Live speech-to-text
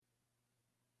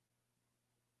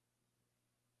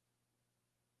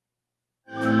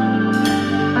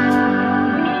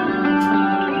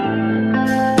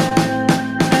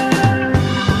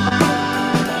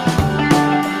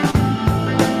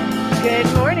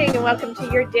morning and welcome to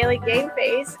your daily game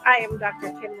face. I am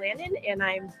Dr. Kim Landon and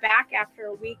I'm back after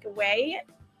a week away.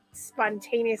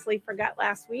 Spontaneously forgot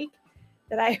last week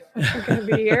that I wasn't going to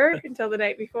be here until the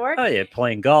night before. Oh, you're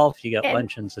playing golf. You got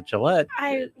luncheons at Gillette.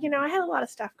 I had a lot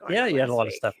of stuff going on. Yeah, you had a lot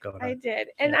week. of stuff going on. I did.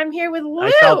 And I'm here with Lou.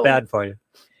 I felt bad for you.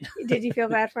 Did you feel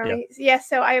bad for me? Yes.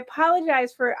 So I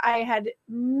apologize I had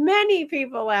many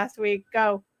people last week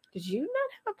go, did you not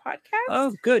have a podcast?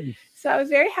 Oh, good. So I was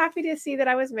very happy to see that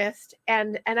I was missed,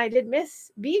 and I did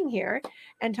miss being here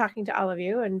and talking to all of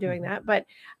you and doing that. But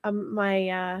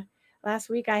my last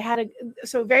week I had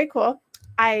so very cool.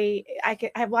 I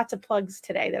have lots of plugs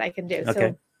today that I can do. Okay.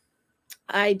 So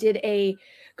I did a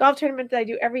golf tournament that I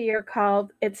do every year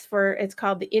it's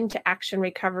called the Into Action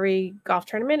Recovery Golf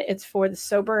Tournament. It's for the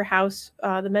Sober House,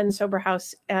 the Men's Sober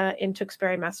House in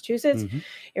Tewksbury, Massachusetts. Mm-hmm.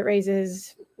 It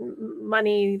raises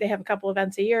money. They have a couple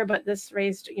events a year, but this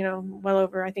raised, well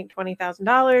over, I think,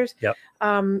 $20,000. Yep.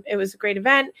 It was a great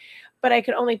event, but I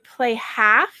could only play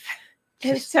half.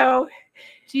 And so,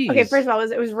 okay, first of all,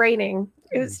 it was raining.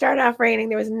 It started off raining.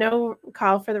 There was no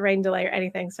call for the rain delay or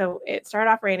anything. So it started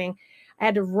off raining. I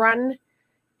had to run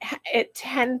at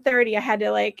 10:30. I had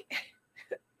to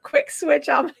quick switch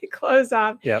all my clothes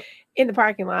off in the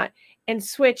parking lot and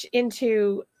switch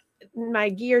into my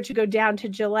gear to go down to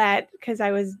Gillette because I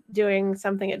was doing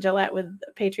something at Gillette with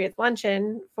Patriots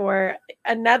Luncheon for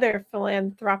another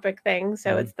philanthropic thing.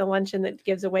 So it's the luncheon that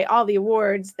gives away all the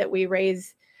awards that we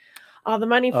raise all the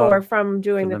money for from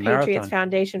doing the Patriots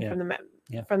Foundation from the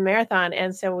marathon.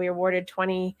 And so we awarded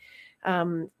 26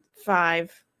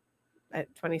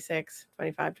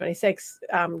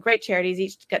 great charities.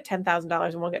 Each got $10,000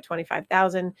 and one got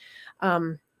 $25,000.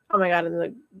 Oh my God.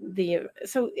 And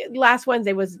so last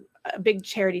Wednesday was a big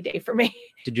charity day for me.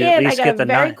 Did you at least get the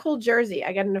very cool jersey?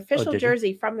 I got an official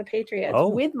jersey from the Patriots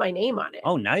with my name on it.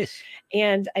 Oh, nice.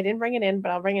 And I didn't bring it in,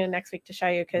 but I'll bring it in next week to show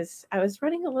you because I was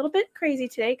running a little bit crazy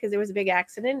today because there was a big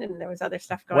accident and there was other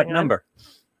stuff going on. What number?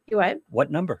 You what?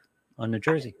 What number on the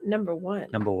jersey? Number 1.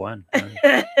 Number 1.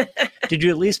 Did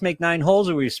you at least make 9 holes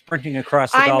or were you sprinting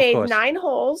across the golf course? I made 9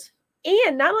 holes.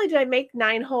 And not only did I make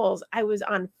 9 holes, I was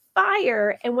on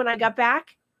fire. And when I got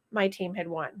back, my team had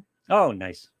won. Oh,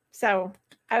 nice. So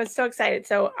I was so excited.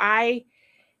 So I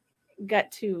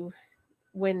got to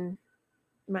win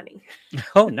money.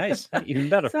 Oh, nice. Even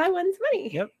better. So I won some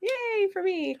money. Yep. Yay for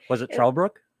me. Was it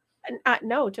Trellbrook?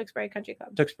 No, Tewksbury Country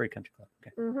Club. Tewksbury Country Club.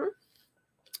 Okay. Mm-hmm.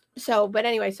 So, but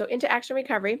anyway, so Into Action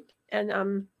Recovery.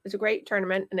 And it's a great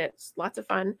tournament and it's lots of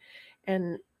fun.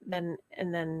 And then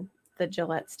the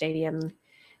Gillette Stadium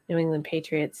New England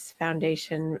Patriots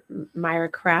Foundation Myra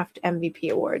Kraft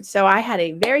MVP Awards. So I had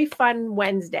a very fun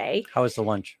Wednesday. How was the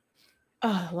lunch?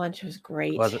 Oh, lunch was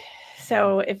great. Was it?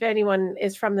 So if anyone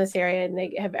is from this area and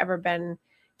they have ever been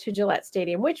to Gillette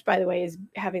Stadium, which by the way is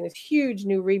having this huge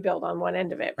new rebuild on one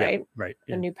end of it, right? Yeah, right.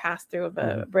 A new pass through of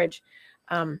a bridge.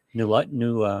 New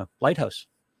lighthouse.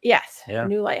 Yes. Yeah.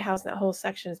 New lighthouse. That whole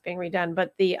section is being redone.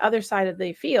 But the other side of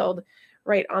the field,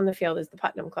 right on the field, is the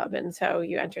Putnam Club. And so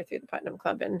you enter through the Putnam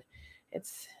Club and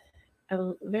it's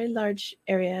a very large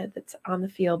area that's on the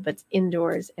field, but it's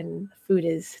indoors and the food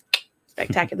is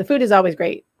spectacular. The food is always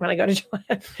great when I go to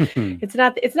Gillette. It's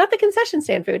not the concession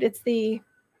stand food. It's the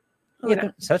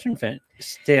concession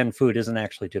stand food isn't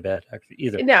actually too bad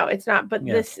either. No, it's not. But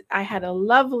I had a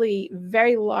lovely,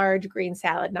 very large green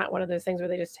salad, not one of those things where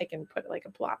they just take and put like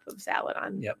a plop of salad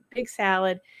on. Yep. Big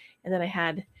salad. And then I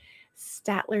had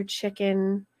Statler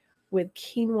chicken with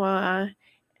quinoa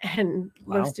and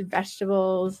roasted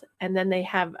vegetables. And then they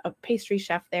have a pastry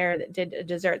chef there that did a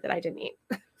dessert that I didn't eat.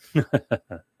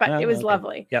 But it was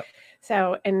lovely. Yep.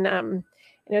 So, and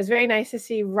it was very nice to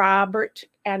see Robert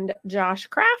and Josh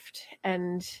Kraft.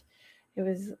 And it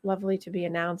was lovely to be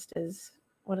announced as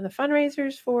one of the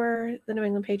fundraisers for the New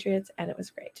England Patriots. And it was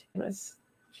great.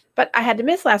 But I had to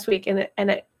miss last week and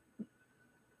it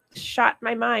shot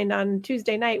my mind on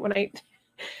Tuesday night when I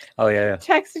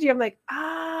texted you. I'm like,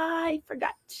 I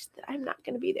forgot that I'm not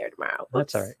going to be there tomorrow. Oops.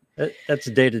 That's all right. That's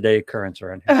a day-to-day occurrence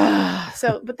around here.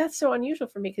 But that's so unusual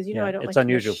for me because I don't. It's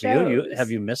unusual for you.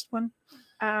 Have you missed one?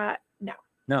 No.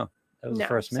 That was the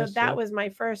first miss. So that was my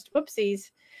first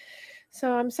whoopsies.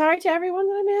 So I'm sorry to everyone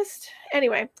that I missed.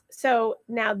 Anyway, so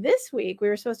now this week we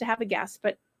were supposed to have a guest,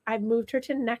 but I've moved her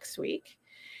to next week.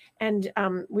 And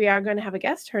we are going to have a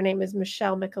guest. Her name is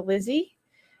Michelle Michelizzi,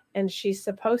 and she's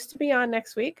supposed to be on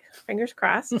next week. Fingers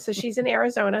crossed. So she's in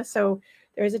Arizona, so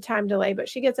there is a time delay, but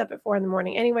she gets up at 4 a.m.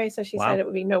 anyway. So she said it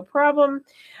would be no problem.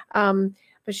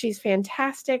 But she's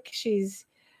fantastic. She's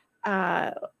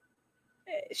a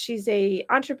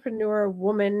entrepreneur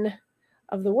woman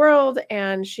of the world,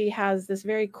 and she has this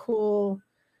very cool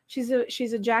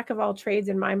she's a jack of all trades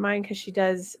in my mind, because she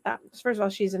does, first of all,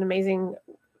 she's an amazing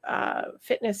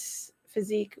fitness,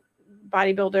 physique,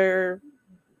 bodybuilder.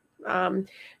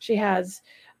 She has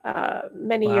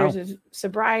many years of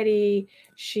sobriety.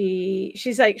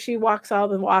 She's like, she walks all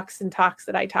the walks and talks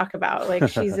that I talk about. Like,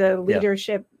 she's a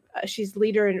leadership, she's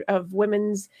leader of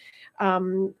women's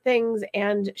things,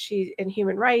 and she's in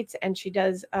human rights, and she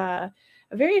does a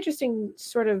very interesting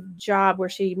sort of job where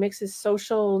she mixes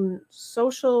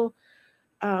social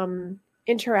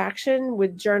interaction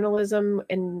with journalism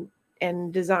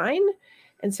and design.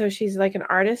 And so she's like an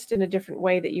artist in a different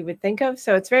way that you would think of.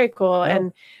 So it's very cool.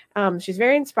 And she's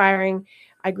very inspiring.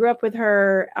 I grew up with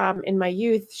her in my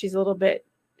youth. She's a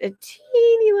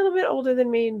teeny little bit older than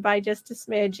me by just a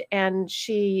smidge. And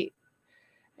she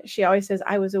always says,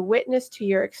 I was a witness to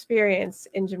your experience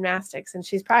in gymnastics. And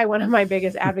she's probably one of my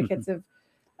biggest advocates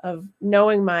of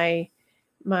knowing my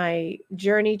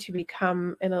journey to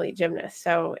become an elite gymnast.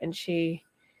 So, and she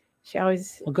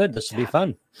always, well, good. This will be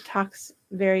fun. Talks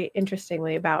very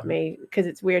interestingly about me, because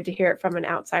it's weird to hear it from an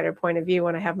outsider point of view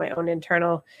when I have my own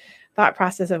internal thought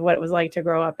process of what it was like to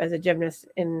grow up as a gymnast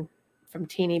from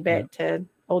teeny bit to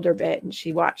older bit. And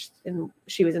she watched, and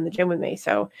she was in the gym with me.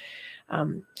 So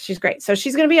she's great. So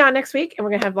she's going to be on next week, and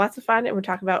we're going to have lots of fun, and we're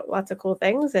talking about lots of cool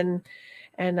things.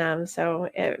 So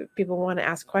if people want to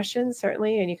ask questions,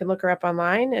 certainly, and you can look her up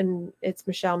online, and it's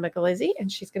Michelle Michelizzi, and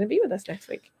she's going to be with us next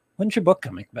week. When's your book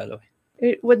coming, by the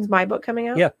way? When's my book coming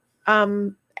out? Yeah.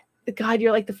 God,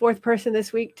 you're like the fourth person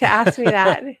this week to ask me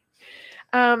that.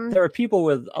 There are people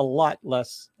with a lot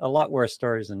worse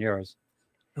stories than yours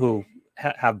who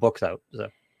have books out. So,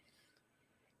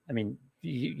 I mean,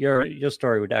 your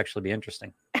story would actually be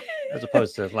interesting, as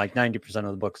opposed to like 90%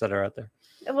 of the books that are out there.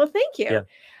 Well, thank you. Yeah.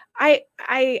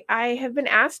 I have been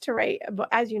asked to write,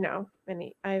 as you know,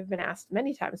 I've been asked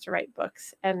many times to write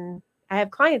books, and I have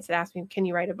clients that ask me, can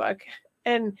you write a book?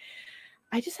 And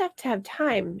I just have to have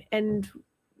time, and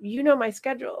you know my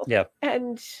schedule. Yeah.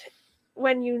 And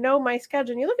when you know my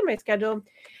schedule and you look at my schedule,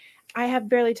 I have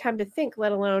barely time to think,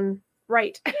 let alone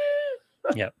write.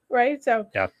 Yeah. Right. So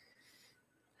yeah.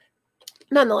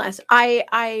 Nonetheless,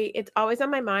 it's always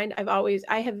on my mind.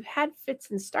 I have had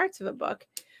fits and starts of a book.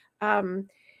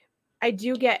 I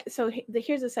do get,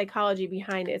 here's the psychology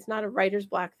behind it. It's not a writer's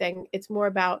block thing. It's more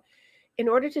about, in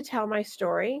order to tell my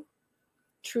story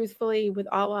truthfully with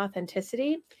all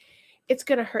authenticity, it's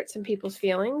going to hurt some people's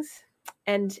feelings.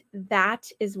 And that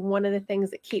is one of the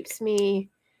things that keeps me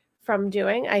from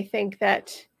doing. I think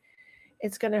that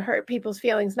it's going to hurt people's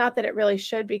feelings. Not that it really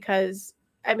should, because,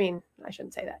 I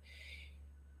shouldn't say that.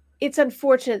 It's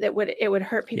unfortunate that it would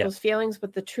hurt people's feelings,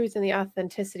 but the truth and the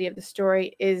authenticity of the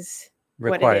story is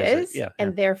what it is.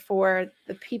 And therefore,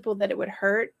 the people that it would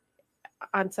hurt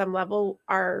on some level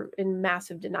are in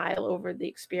massive denial over the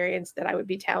experience that I would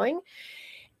be telling.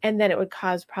 And then it would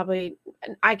cause probably,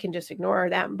 and I can just ignore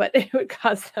them, but it would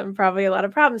cause them probably a lot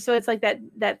of problems. So it's like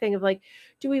that thing of like,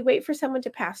 do we wait for someone to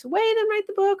pass away and then write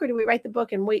the book? Or do we write the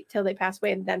book and wait till they pass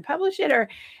away and then publish it? Or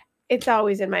it's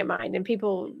always in my mind. And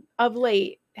people of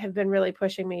late have been really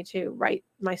pushing me to write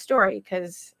my story,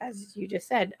 because, as you just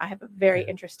said, I have a very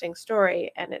interesting story,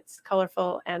 and it's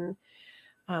colorful and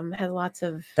has lots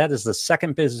of. That is the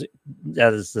second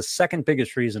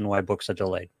biggest reason why books are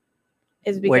delayed.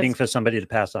 Is because, waiting for somebody to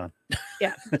pass on.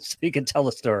 Yeah. So you can tell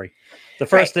a story. The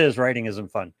first is writing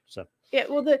isn't fun. So yeah,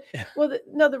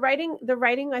 the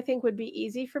writing I think would be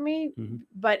easy for me,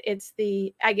 but it's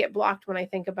I get blocked when I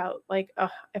think about like,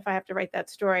 if I have to write that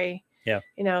story. Yeah.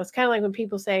 It's kind of like when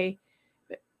people say,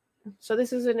 so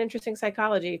this is an interesting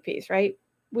psychology piece, right?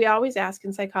 We always ask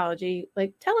in psychology,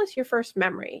 like, tell us your first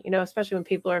memory, especially when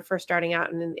people are first starting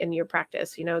out in your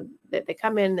practice, that they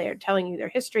come in, they're telling you their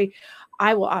history.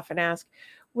 I will often ask,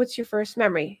 what's your first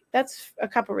memory? That's a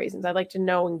couple reasons. I'd like to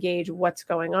know, engage what's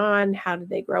going on. How did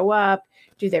they grow up?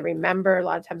 Do they remember? A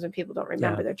lot of times when people don't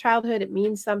remember their childhood, it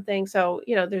means something. So,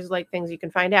 there's like things you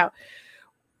can find out.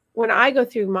 When I go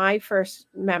through my first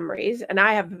memories, and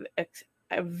I have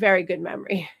a very good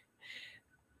memory,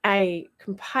 I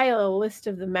compile a list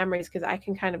of the memories because I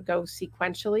can kind of go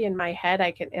sequentially in my head.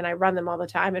 And I run them all the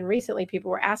time. And recently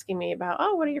people were asking me about,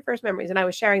 what are your first memories? And I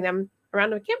was sharing them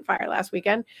around a campfire last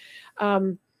weekend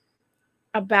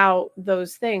about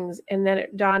those things. And then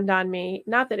it dawned on me,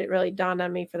 not that it really dawned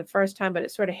on me for the first time, but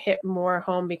it sort of hit more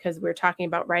home because we were talking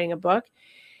about writing a book.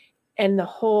 And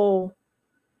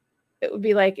it would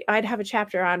be like, I'd have a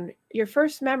chapter on your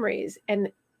first memories,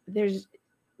 and there's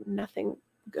nothing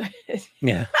good.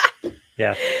 Yeah.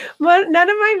 Yeah. Well, none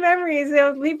of my memories,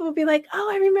 people will be like,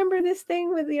 I remember this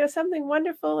thing with, something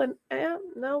wonderful. And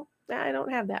no, I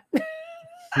don't have that.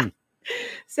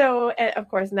 So, of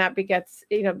course, and that begets,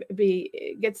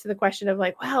 gets to the question of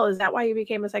like, well, is that why you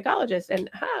became a psychologist? And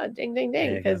ding, ding,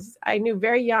 ding, because I knew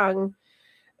very young,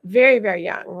 very, very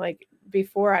young, like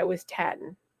before I was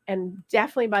 10, and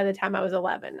definitely by the time I was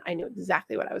 11, I knew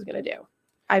exactly what I was going to do.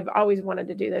 I've always wanted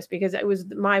to do this because it was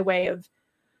my way of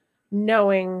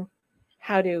knowing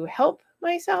how to help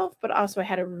myself, but also I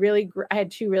had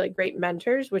two really great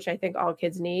mentors, which I think all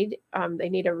kids need. They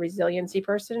need a resiliency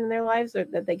person in their lives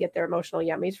that they get their emotional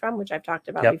yummies from, which I've talked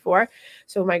about before.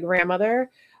 So my grandmother,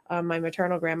 my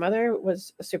maternal grandmother,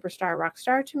 was a superstar rock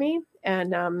star to me,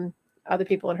 and other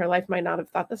people in her life might not have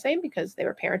thought the same because they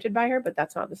were parented by her, but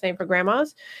that's not the same for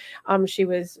grandmas. She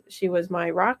was my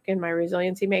rock and my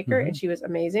resiliency maker, and she was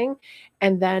amazing.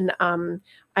 And then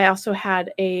I also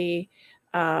had a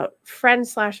friend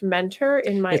 / mentor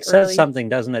in my. It says something,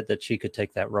 doesn't it, that she could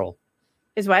take that role?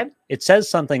 Is what? It says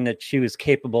something that she was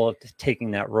capable of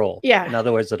taking that role. Yeah. In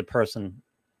other words, that a person,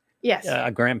 yes,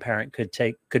 a grandparent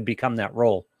could become that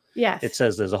role. Yes. It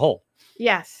says there's a hole.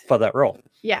 Yes. For that role.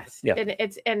 Yes. Yeah. And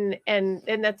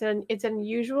it's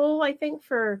unusual, I think,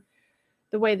 for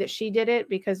the way that she did it,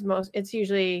 because it's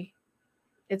usually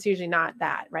not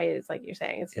that, right? It's like you're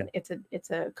saying, it's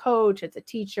a coach, it's a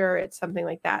teacher, it's something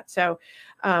like that. So,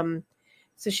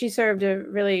 so she served a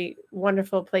really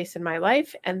wonderful place in my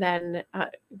life. And then,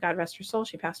 God rest her soul,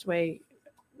 she passed away.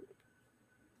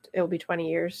 It'll be 20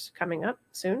 years coming up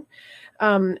soon.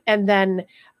 And then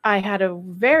I had a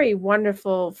very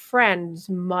wonderful friend's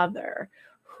mother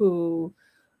who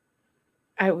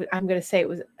I'm going to say it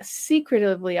was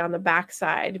secretively on the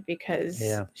backside, because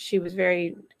she was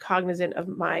very cognizant of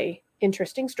my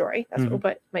interesting story. That's what we'll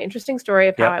put, my interesting story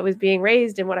of how I was being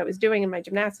raised and what I was doing in my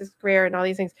gymnastics career and all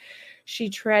these things. She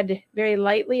tread very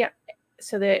lightly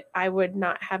so that I would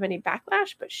not have any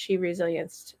backlash, but she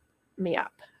resilienced me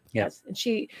up. Yes. And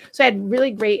so I had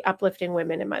really great uplifting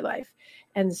women in my life.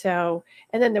 And so,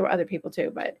 and then there were other people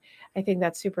too, but I think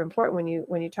that's super important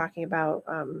when you're talking about,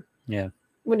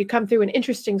 when you come through an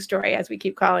interesting story, as we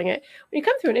keep calling it, when you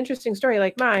come through an interesting story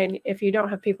like mine, if you don't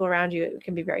have people around you, it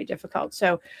can be very difficult.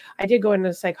 So I did go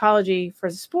into psychology for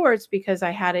sports because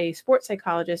I had a sports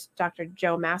psychologist, Dr.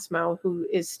 Joe Massimo, who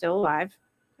is still alive,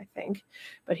 I think,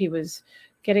 but he was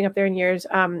getting up there in years,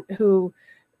 who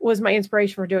was my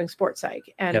inspiration for doing sports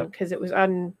psych. And because it was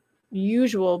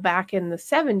unusual back in the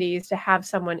 70s to have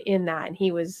someone in that. And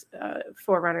he was a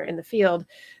forerunner in the field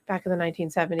back in the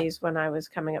 1970s when I was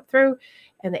coming up through,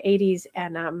 in the 80s.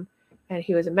 And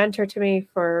he was a mentor to me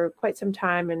for quite some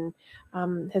time,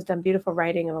 and has done beautiful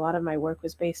writing. And a lot of my work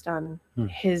was based on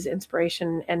his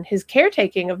inspiration and his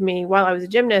caretaking of me while I was a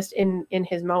gymnast in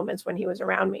his moments when he was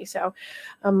around me. So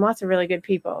lots of really good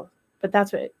people. But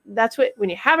that's what, when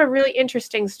you have a really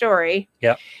interesting story,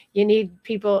 you need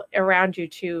people around you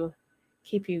to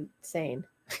keep you sane.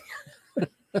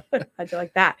 How'd you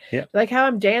like that? Yeah. Like how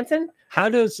I'm dancing? How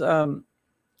does,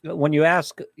 when you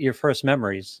ask your first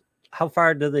memories, how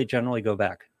far do they generally go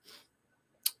back?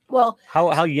 Well,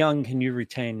 how young can you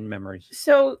retain memories?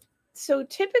 So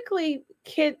typically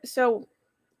so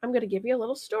I'm going to give you a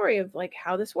little story of like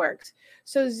how this works.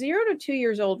 So 0 to 2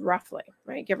 years old, roughly,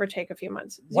 right? Give or take a few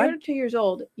months. 0 to 2 years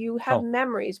old, you have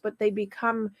memories, but they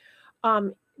become,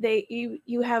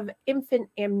 you have infant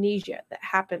amnesia that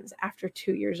happens after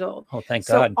 2 years old. Oh, thank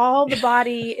God. All the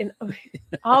body and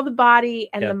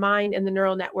the mind and the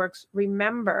neural networks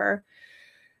remember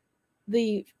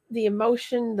the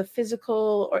emotion, the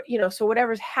physical, or, so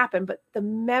whatever's happened, but the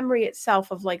memory itself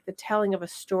of like the telling of a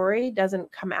story doesn't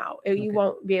come out. Okay. You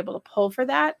won't be able to pull for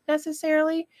that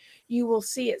necessarily. You will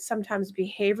see it sometimes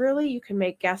behaviorally. You can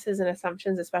make guesses and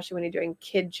assumptions, especially when you're doing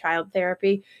kid-child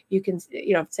therapy. You can,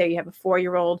 say you have a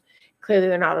 4-year-old, clearly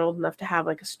they're not old enough to have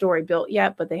like a story built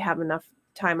yet, but they have enough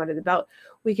time under the belt.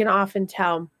 We can often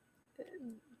tell,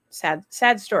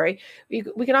 sad story.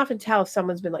 We can often tell if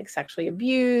someone's been like sexually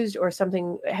abused or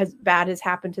something bad has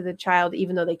happened to the child,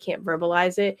 even though they can't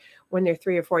verbalize it when they're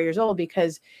 3 or 4 years old,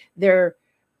 because they're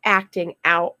acting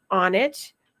out on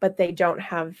it, but they don't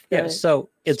have so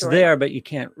it's there, but you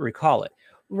can't recall it.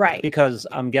 Right. Because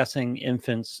I'm guessing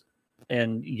infants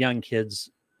and young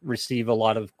kids receive a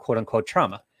lot of quote unquote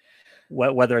trauma.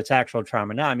 Whether it's actual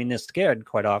trauma or not. I mean, they're scared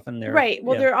quite often. Right.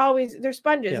 Well, they're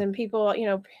sponges, and people,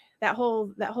 that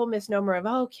whole misnomer of,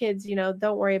 oh, kids,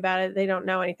 don't worry about it. They don't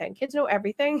know anything. Kids know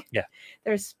everything. Yeah.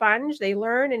 They're a sponge. They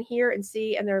learn and hear and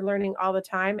see, and they're learning all the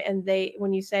time. And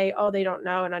when you say, oh, they don't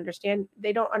know and understand,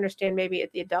 they don't understand maybe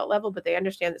at the adult level, but they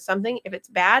understand that something, if it's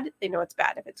bad, they know it's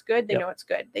bad. If it's good, they know it's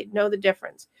good. They know the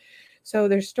difference. So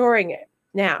they're storing it.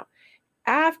 Now,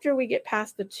 after we get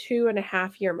past the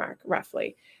 2.5 year mark,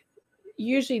 roughly,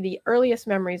 usually the earliest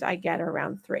memories I get are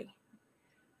around 3.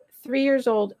 3 years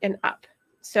old and up.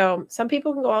 So some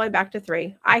people can go all the way back to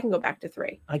 3. I can go back to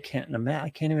 3. I can't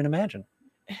even imagine.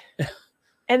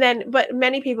 And then, but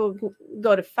many people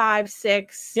go to 5,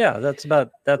 6. Yeah, that's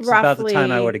about the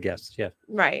time I would have guessed. Yeah.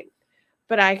 Right.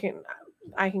 But I can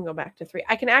go back to 3.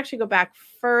 I can actually go back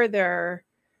further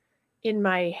in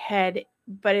my head,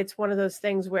 but it's one of those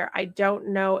things where I don't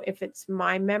know if it's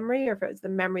my memory or if it's the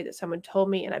memory that someone told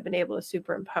me and I've been able to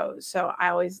superimpose. So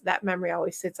that memory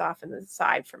always sits off in the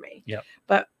side for me. Yeah.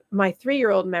 But my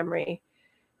 3-year-old memory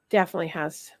definitely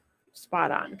has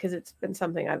spot on because it's been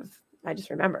something I just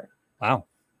remember. Wow.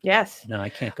 Yes. No, I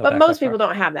can't go but back most people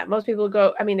don't have that. Most people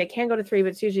they can go to 3, but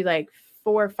it's usually like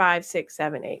 4, 5, 6,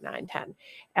 7, 8, 9, 10.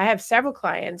 I have several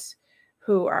clients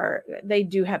who they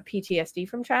do have PTSD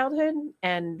from childhood,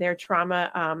 and their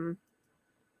trauma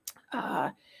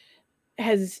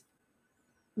has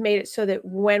made it so that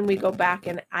when we go back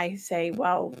and I say,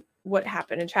 well, what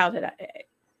happened in childhood?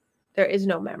 There is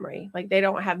no memory. Like they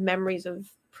don't have memories of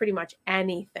pretty much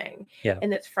anything. Yeah.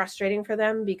 And it's frustrating for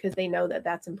them because they know that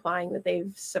that's implying that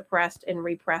they've suppressed and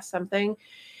repressed something.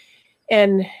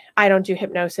 And I don't do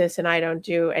hypnosis and I don't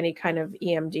do any kind of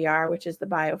EMDR, which is the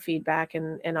biofeedback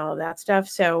and all of that stuff.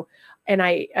 So, and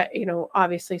I,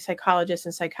 obviously psychologists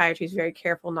and psychiatry is very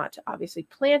careful not to obviously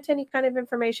plant any kind of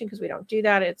information because we don't do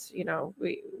that. It's,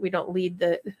 we don't lead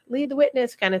the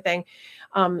witness kind of thing.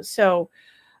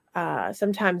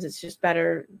 Sometimes it's just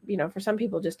better, for some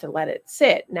people just to let it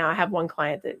sit. Now I have one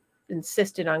client that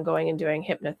insisted on going and doing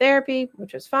hypnotherapy,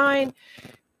 which was fine.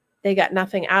 They got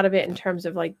nothing out of it in terms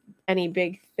of like any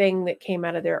big thing that came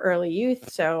out of their early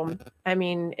youth. So, I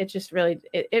mean, it just really,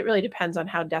 it really depends on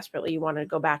how desperately you want to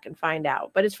go back and find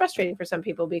out. But it's frustrating for some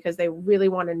people because they really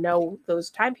want to know those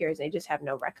time periods. They just have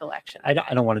no recollection. I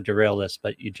don't want to derail this,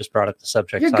 but you just brought up the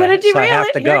subject. You're going to derail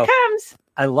it. Here it comes.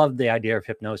 I love the idea of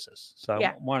hypnosis. So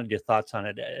yeah. I wanted your thoughts on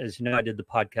it. As you know, I did the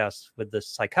podcast with the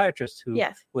psychiatrist who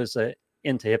was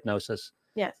into hypnosis.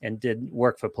 Yes. And did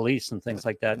work for police and things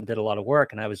like that and did a lot of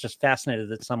work. And I was just fascinated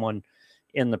that someone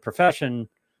in the profession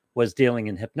was dealing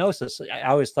in hypnosis. I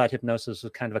always thought hypnosis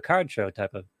was kind of a card show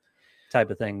type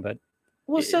of thing, but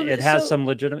it has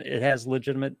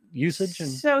legitimate usage. And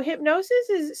so hypnosis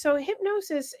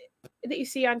that you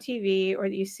see on TV or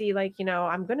that you see like,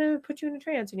 I'm going to put you in a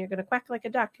trance and you're going to quack like a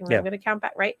duck and I'm going to count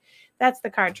back, right? That's the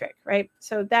card trick, right?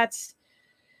 So that's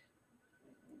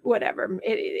whatever.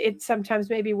 It sometimes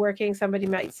may be working. Somebody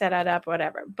might set it up,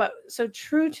 whatever. But so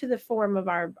true to the form of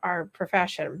our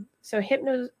profession. So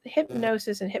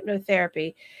hypnosis and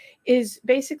hypnotherapy is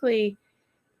basically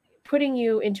putting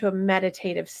you into a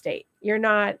meditative state. You're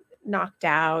not knocked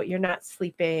out. You're not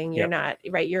sleeping. You're not,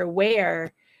 right. You're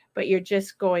aware, but you're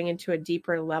just going into a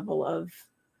deeper level of,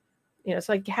 it's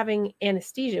like having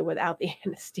anesthesia without the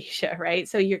anesthesia, right?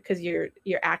 So you're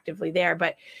actively there,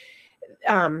 but,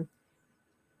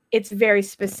 it's very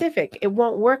specific. It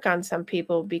won't work on some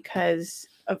people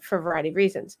for a variety of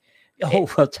reasons. Oh,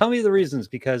 well, tell me the reasons,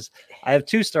 because I have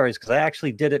 2 stories, because I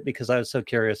actually did it because I was so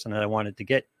curious and I wanted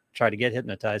to try to get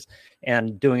hypnotized.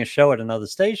 And doing a show at another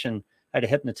station, I had a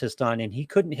hypnotist on and he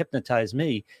couldn't hypnotize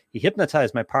me. He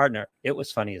hypnotized my partner. It was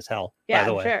funny as hell, by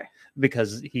the way, sure.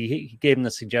 Because he gave him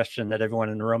the suggestion that everyone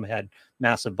in the room had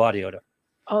massive body odor.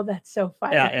 Oh, that's so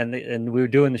funny. Yeah, and we were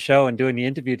doing the show and doing the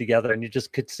interview together, and you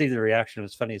just could see the reaction. It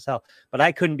was funny as hell. But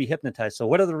I couldn't be hypnotized. So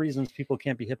what are the reasons people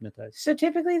can't be hypnotized? So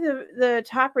typically the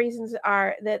top reasons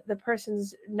are that the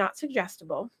person's not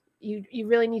suggestible. You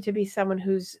really need to be someone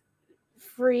who's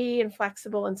free and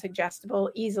flexible and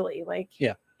suggestible easily. Like,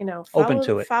 open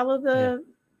to it. Follow the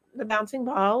bouncing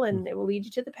ball and it will lead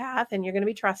you to the path and you're going to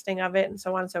be trusting of it and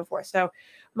so on and so forth. So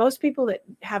most people that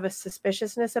have a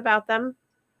suspiciousness about them,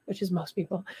 which is most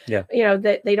people,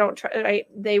 that they don't try, right?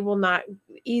 They will not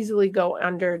easily go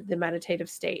under the meditative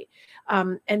state.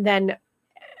 And then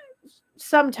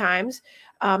sometimes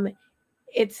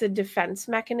it's a defense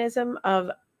mechanism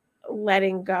of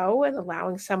letting go and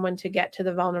allowing someone to get to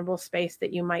the vulnerable space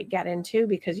that you might get into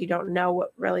because you don't know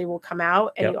what really will come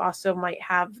out. And you also might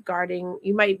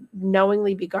you might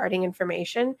knowingly be guarding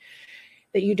information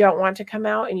that you don't want to come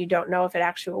out and you don't know if it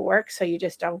actually will work. So you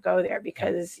just don't go there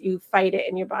because you fight it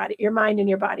in your body. Your mind and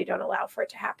your body don't allow for it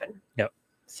to happen. Yep.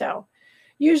 So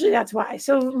usually that's why.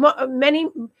 So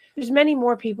there's many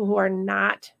more people who are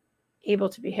not able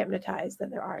to be hypnotized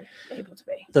than there are able to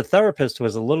be. The therapist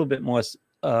was a little bit more,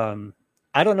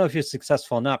 I don't know if you're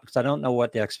successful or not, because I don't know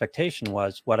what the expectation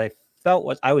was. What I felt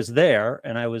was I was there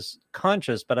and I was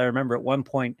conscious, but I remember at one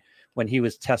point when he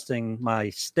was testing my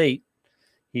state,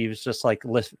 he was just like,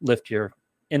 lift your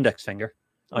index finger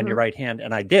on your right hand.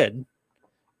 And I did.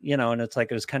 and it's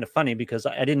like, it was kind of funny because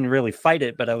I didn't really fight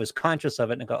it, but I was conscious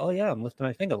of it and go, oh yeah, I'm lifting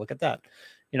my finger. Look at that.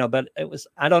 But it was,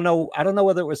 I don't know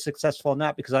whether it was successful or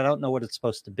not, because I don't know what it's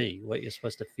supposed to be, what you're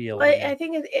supposed to feel. Well, I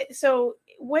think if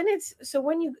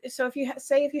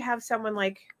you have someone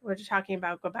like we're talking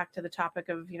about, go back to the topic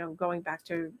of, going back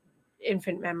to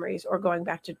infant memories or going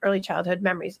back to early childhood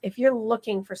memories. If you're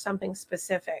looking for something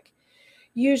specific,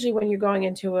 usually when you're going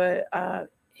into a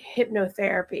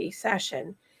hypnotherapy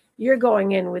session, you're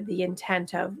going in with the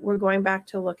intent of, we're going back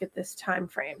to look at this time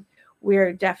frame.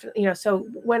 We're definitely, so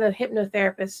when a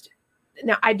hypnotherapist,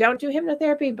 now I don't do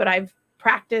hypnotherapy, but I've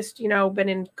practiced, been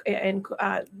in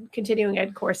continuing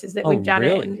ed courses that we've done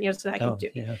really? it, so that I can do.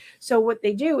 Yeah. So what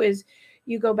they do is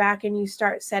you go back and you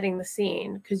start setting the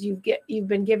scene, because you've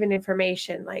been given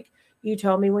information, like, you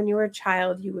told me when you were a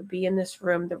child you would be in this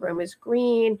room. The room is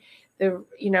green.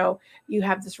 You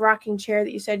have this rocking chair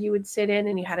that you said you would sit in,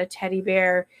 and you had a teddy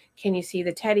bear. Can you see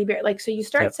the teddy bear? Like, so you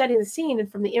start setting the scene,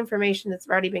 and from the information that's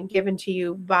already been given to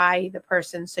you by the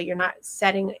person, so you're not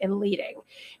setting and leading.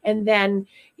 And then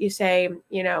you say,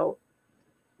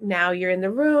 now you're in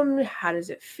the room. How does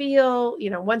it feel?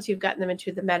 Once you've gotten them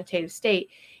into the meditative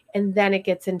state, and then it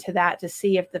gets into that to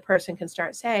see if the person can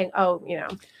start saying, oh,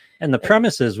 And the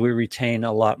premise is we retain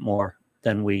a lot more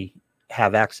than we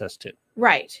have access to.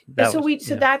 Right.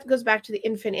 That goes back to the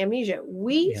infant amnesia.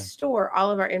 We store all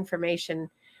of our information.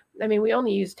 I mean, we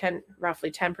only use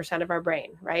roughly 10% of our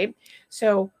brain, right?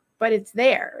 So, but it's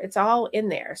there. It's all in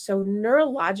there. So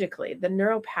neurologically, the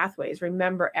neural pathways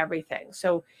remember everything.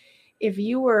 So if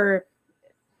you were,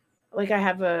 like, I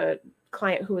have a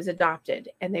client who was adopted,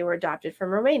 and they were adopted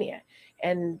from Romania,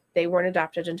 and they weren't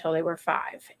adopted until they were 5.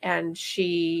 And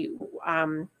she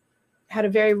had a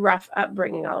very rough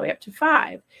upbringing all the way up to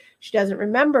 5. She doesn't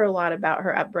remember a lot about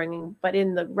her upbringing, but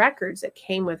in the records that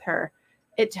came with her,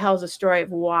 it tells a story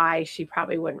of why she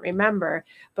probably wouldn't remember.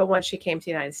 But once she came to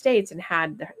the United States and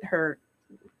had her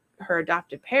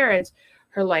adopted parents,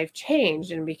 her life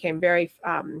changed and became very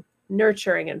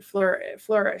nurturing and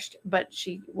flourished. But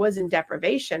she was in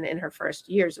deprivation in her first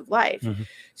years of life. Mm-hmm.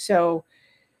 So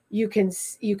you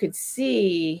could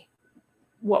see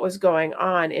what was going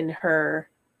on in her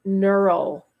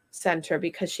neural center,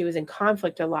 because she was in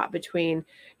conflict a lot between,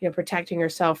 protecting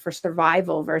herself for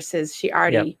survival versus she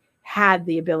already had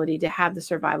the ability to have the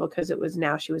survival, because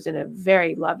she was in a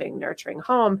very loving, nurturing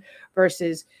home,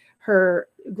 versus her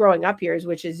growing up years,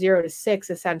 which is 0 to 6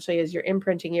 essentially is your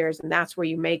imprinting years. And that's where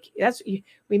we make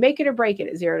it or break it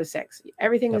at 0 to 6.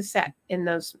 Everything is set in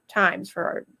those times for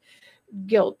our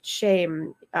guilt,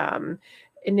 shame,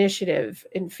 initiative,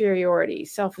 inferiority,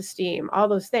 self-esteem, all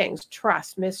those things,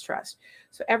 trust, mistrust.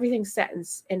 So everything's set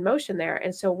in motion there.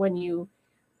 And so when you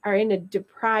are in a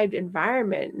deprived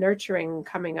environment, nurturing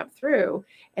coming up through,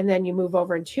 and then you move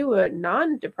over into a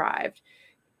non-deprived,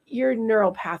 your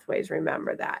neural pathways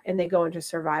remember that, and they go into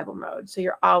survival mode. So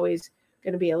you're always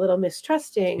going to be a little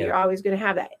mistrusting. You're always going to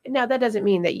have that. Now, that doesn't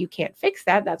mean that you can't fix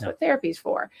that. That's what therapy is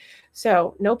for.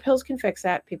 So no pills can fix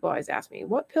that. People always ask me,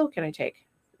 what pill can I take?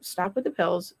 Stop with the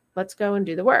pills. Let's go and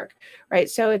do the work. Right.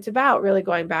 So it's about really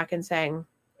going back and saying,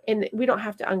 and we don't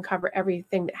have to uncover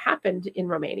everything that happened in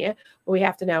Romania. What we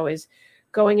have to know is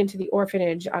going into the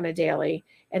orphanage on a daily,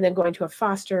 and then going to a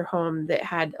foster home that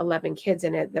had 11 kids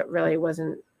in it that really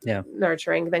wasn't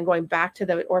nurturing. Then going back to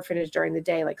the orphanage during the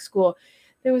day, like school,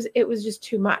 it was just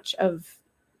too much of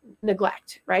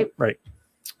neglect. Right. Right.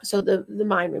 So the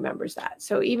mind remembers that.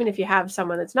 So even if you have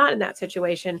someone that's not in that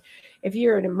situation, if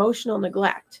you're in emotional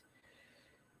neglect,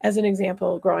 as an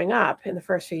example, growing up in the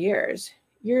first few years,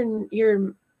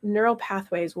 your neural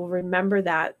pathways will remember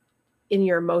that in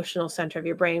your emotional center of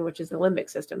your brain, which is the limbic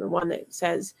system, the one that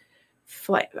says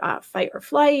fight or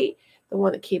flight, the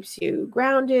one that keeps you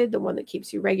grounded, the one that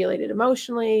keeps you regulated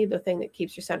emotionally, the thing that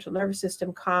keeps your central nervous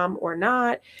system calm or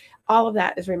not. All of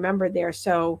that is remembered there.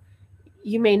 So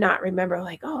you may not remember,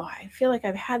 like, oh, I feel like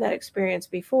I've had that experience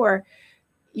before.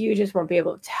 You just won't be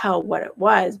able to tell what it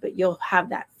was, but you'll have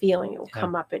that feeling. It will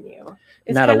come up in you.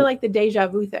 It's kind of like the deja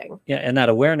vu thing. Yeah. And that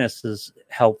awareness is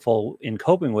helpful in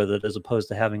coping with it, as opposed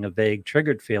to having a vague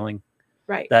triggered feeling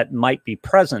that might be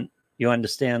present. You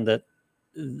understand that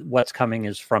what's coming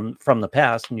is from the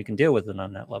past, and you can deal with it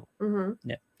on that level. Mm-hmm.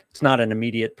 Yeah. It's not an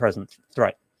immediate present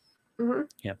threat. Mm-hmm.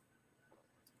 Yeah.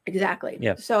 Exactly.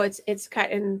 Yeah. So it's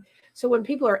kind of, so when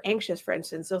people are anxious, for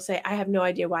instance, they'll say, I have no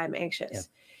idea why I'm anxious.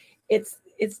 Yeah.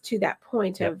 It's to that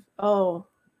point of, there's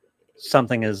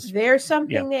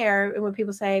something there. And when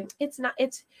people say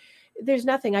there's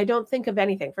nothing, I don't think of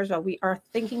anything. First of all, we are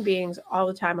thinking beings all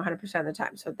the time, 100% of the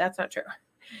time. So that's not true.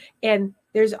 And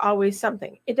there's always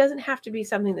something. It doesn't have to be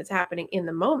something that's happening in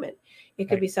the moment. It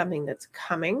could be something that's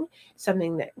coming,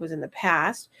 something that was in the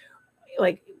past.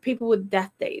 Like people with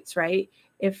death dates, right?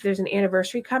 If there's an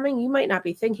anniversary coming, you might not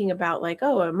be thinking about like,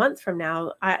 oh, a month from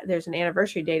now, there's an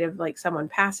anniversary date of like someone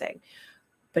passing.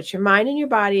 But your mind and your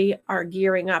body are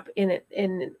gearing up in it.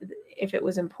 And if it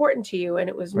was important to you and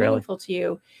it was meaningful to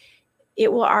you,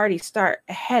 it will already start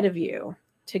ahead of you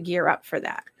to gear up for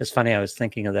that. It's funny. I was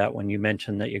thinking of that when you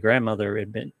mentioned that your grandmother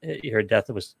had been, her death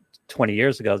was 20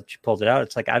 years ago that she pulled it out.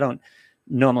 It's like, I don't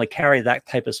normally carry that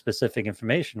type of specific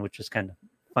information, which is kind of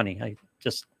funny. I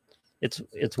just,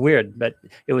 it's weird, but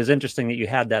it was interesting that you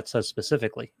had that so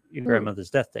specifically, your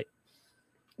grandmother's death date.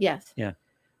 Yes. Yeah.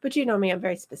 But you know me, I'm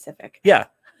very specific. Yeah.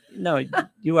 No,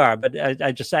 you are. But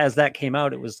I just, as that came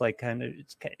out, it was like kind of,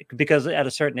 it's because at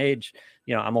a certain age,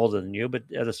 you know, I'm older than you, but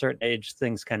at a certain age,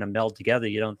 things kind of meld together.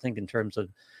 You don't think in terms of,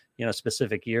 you know,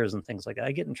 specific years and things like that.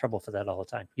 I get in trouble for that all the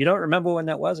time. You don't remember when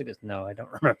that was? I guess, no, I don't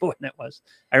remember when that was.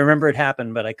 I remember it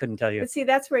happened, but I couldn't tell you. But see,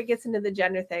 that's where it gets into the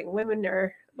gender thing. Women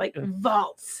are like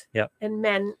vaults. Yeah. And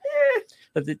men.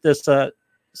 But this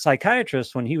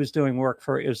psychiatrist, when he was doing work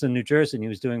for, it was in New Jersey, and he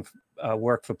was doing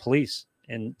work for police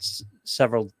in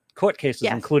several court cases,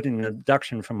 including an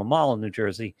abduction from a mall in New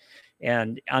Jersey.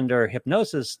 And under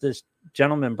hypnosis, this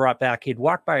gentleman brought back, he'd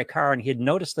walked by a car and he had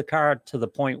noticed the car to the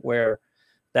point where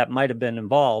that might have been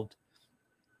involved,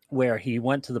 where he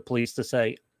went to the police to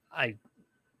say, I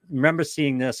remember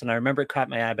seeing this and I remember it caught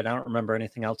my eye, but I don't remember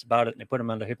anything else about it. And they put him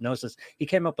under hypnosis. He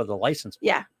came up with a license.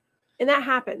 Yeah. And that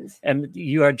happens. And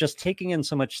you are just taking in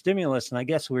so much stimulus. And I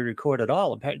guess we record it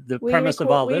all. The premise of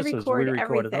all this is we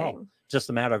record it all. Just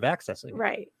a matter of accessing.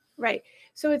 Right. Right.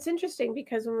 So it's interesting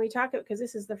because when we talk, because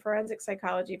this is the forensic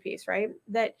psychology piece, right?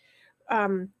 That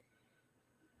I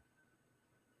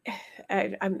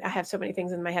have so many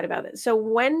things in my head about it. So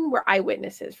when we're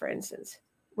eyewitnesses, for instance,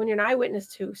 when you're an eyewitness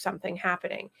to something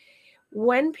happening,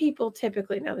 when people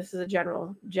typically, now this is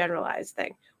a generalized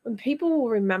thing, when people will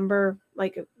remember,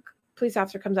 like a police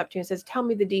officer comes up to you and says, tell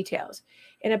me the details.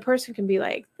 And a person can be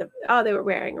like, they were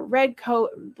wearing a red coat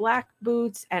and black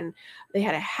boots and they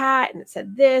had a hat and it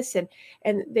said this,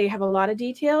 and they have a lot of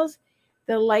details.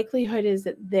 The likelihood is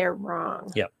that they're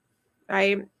wrong. Yeah.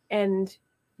 Right. And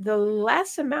the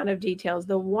less amount of details,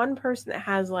 the one person that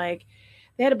has like,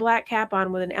 they had a black cap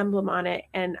on with an emblem on it,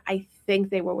 and I think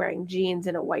they were wearing jeans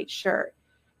and a white shirt,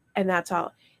 and that's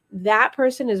all. That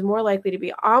person is more likely to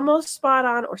be almost spot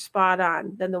on or spot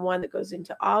on than the one that goes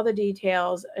into all the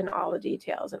details and all the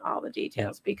details and all the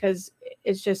details, because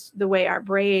it's just the way our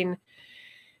brain,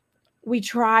 we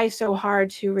try so hard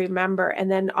to remember,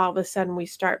 and then all of a sudden we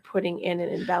start putting in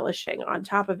and embellishing on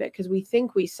top of it because we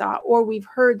think we saw, or we've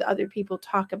heard the other people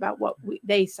talk about what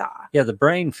they saw. Yeah, the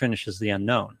brain finishes the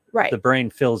unknown. Right. The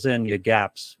brain fills in your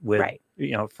gaps with,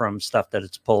 you know, from stuff that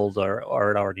it's pulled or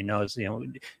it already knows. You know,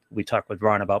 we talk with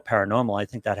Ron about paranormal. I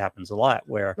think that happens a lot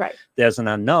where there's an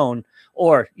unknown,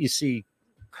 or you see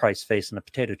Christ's face in a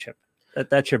potato chip.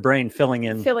 That's your brain filling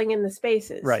in the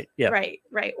spaces. Right. Yeah.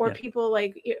 Right. Or people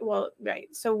like, well, right.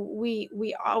 So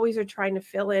we always are trying to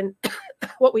fill in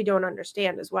what we don't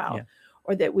understand as well. Yeah.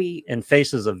 Or that and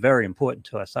faces are very important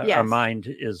to us. Our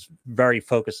mind is very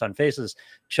focused on faces.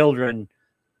 Children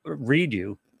read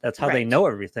you. That's how they know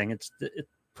everything. It's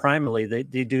primarily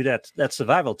they do that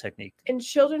survival technique. And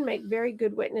children make very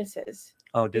good witnesses.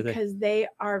 Oh, do they? Because they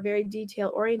are very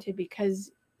detail oriented,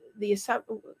 because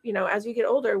as you get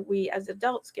older, we as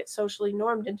adults get socially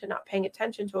normed into not paying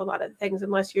attention to a lot of things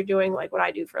unless you're doing like what I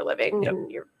do for a living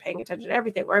and you're paying attention to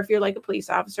everything. Or if you're like a police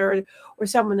officer or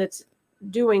someone that's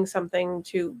doing something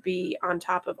to be on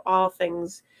top of all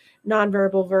things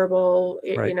nonverbal, verbal,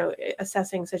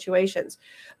 assessing situations.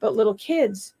 But little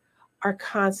kids are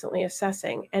constantly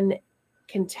assessing and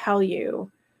can tell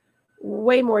you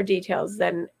way more details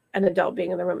than an adult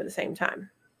being in the room at the same time.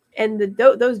 And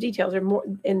those details are more,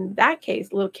 in that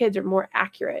case, little kids are more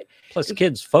accurate. Plus,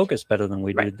 kids focus better than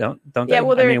we do, don't they? Yeah,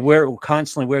 well, I mean, we're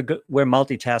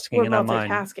multitasking in our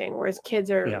mind. Whereas kids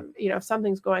are, if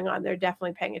something's going on, they're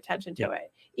definitely paying attention to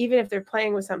it. Even if they're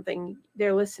playing with something,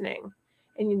 they're listening,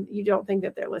 and you don't think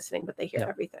that they're listening, but they hear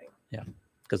everything. Yeah,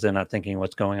 because they're not thinking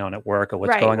what's going on at work or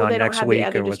what's going on next week. They don't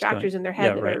have the other distractors in their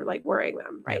head that are like worrying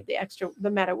them. Right, the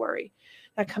meta worry.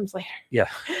 That comes later. Yeah.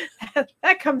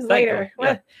 that comes later.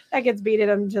 That gets beaten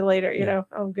until later, you know.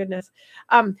 Oh goodness.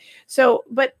 So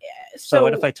what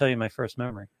if I tell you my first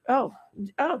memory? Oh,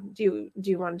 do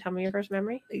you want to tell me your first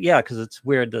memory? Yeah, because it's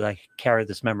weird that I carry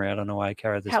this memory. I don't know why I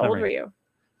carry this memory. How old were you?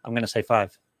 I'm going to say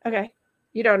 5. Okay.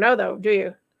 You don't know though, do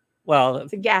you? Well,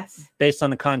 it's a guess. Based on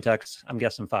the context, I'm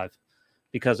guessing 5.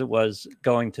 Because it was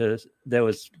there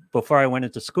was before I went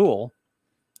into school,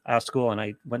 our school, and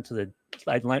I went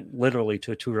literally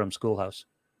to a 2-room schoolhouse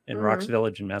in Rocks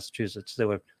Village in Massachusetts. There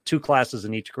were 2 classes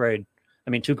in each grade.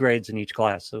 2 grades in each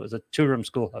class. So it was a 2-room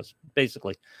schoolhouse,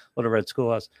 basically, Little Red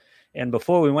Schoolhouse. And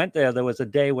before we went there was a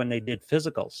day when they did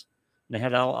physicals. And they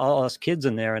had all us kids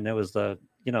in there, and there was the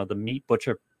meat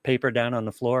butcher paper down on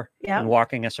the floor and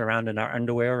walking us around in our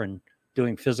underwear and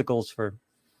doing physicals for,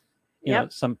 you know,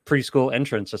 some preschool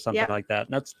entrance or something like that.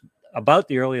 And that's about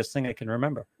the earliest thing I can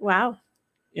remember. Wow.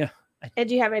 Yeah. And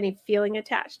do you have any feeling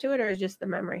attached to it, or is just the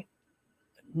memory?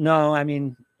 No,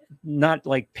 not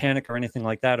like panic or anything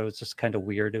like that. It was just kind of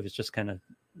weird. It was just kind of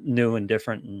new and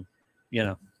different. And,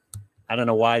 I don't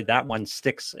know why that one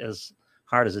sticks as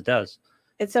hard as it does.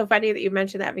 It's so funny that you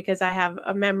mentioned that, because I have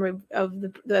a memory of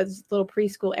those little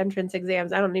preschool entrance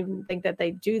exams. I don't even think that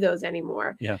they do those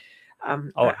anymore. Yeah.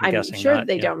 I'm sure that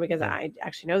they don't, because I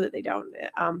actually know that they don't.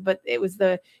 But it was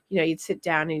you'd sit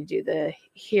down and you do the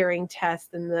hearing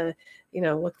test and look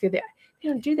through the. They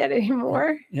don't do that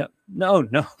anymore. Yeah. No,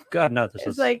 God, no. This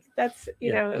was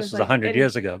 100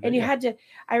 years ago. And you had to,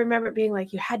 I remember it being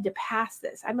like, you had to pass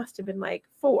this. I must've been like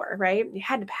 4, right? You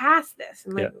had to pass this.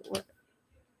 And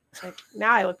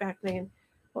now I look back thinking,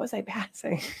 what was I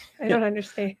passing? I don't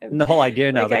understand. And the whole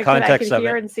idea now, the context I of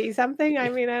hear it. And see something. I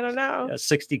don't know.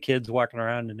 60 kids walking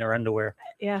around in their underwear.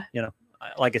 Yeah.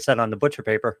 Like I said, on the butcher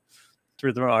paper,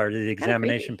 through the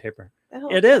examination paper.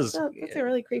 It is. That's a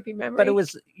really creepy memory. But it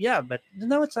was, but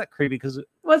no, it's not creepy because.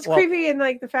 It's creepy in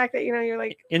like the fact that you're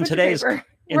like in today's.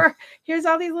 Here's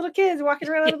all these little kids walking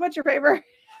around on the butcher paper.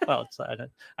 Well,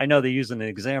 I know they use it in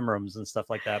exam rooms and stuff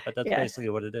like that, but that's basically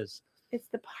what it is. It's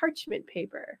the parchment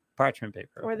paper. Parchment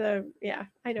paper. Or I know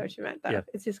what you meant though. Yeah.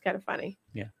 It's just kind of funny.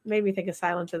 Yeah. Made me think of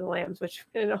Silence of the Lambs, which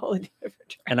in a whole different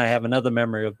direction. And I have another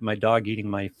memory of my dog eating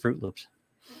my Fruit Loops.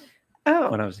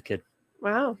 Oh. When I was a kid.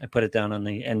 Wow. I put it down on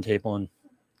the end table and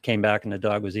came back, and the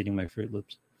dog was eating my Fruit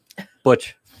Loops.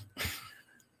 Butch.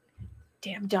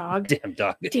 Damn dog. Damn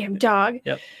dog. Damn dog.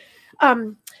 Yep.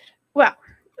 Well,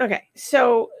 okay.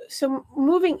 So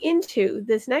moving into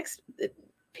this next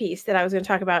piece that I was going to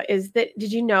talk about is that,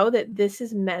 did you know that this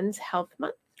is Men's Health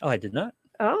Month? Oh, I did not.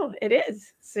 Oh, it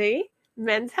is. See?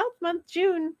 Men's Health Month,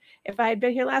 June. If I had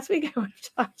been here last week, I would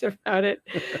have talked about it.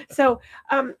 So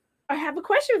I have a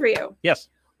question for you. Yes.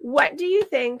 What do you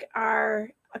think are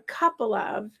a couple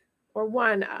of, or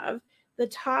one of, the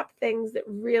top things that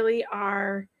really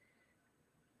are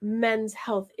men's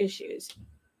health issues?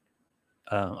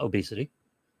 Obesity.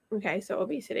 Okay, so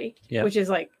obesity, yeah. Which is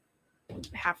like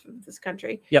half of this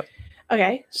country. Yep.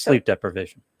 Okay. Sleep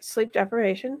deprivation. Sleep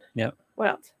deprivation. Yep.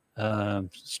 What else?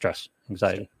 Stress,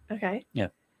 anxiety. Okay. Yeah.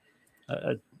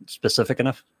 Specific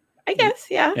enough? I guess,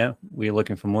 yeah. Yeah. Were you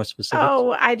looking for more specifics?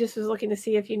 Oh, I just was looking to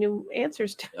see if you knew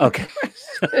answers to. Okay.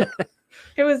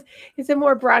 It's a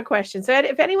more broad question. So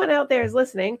if anyone out there is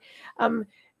listening,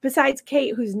 besides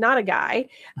Kate, who's not a guy,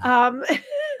 you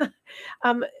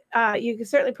can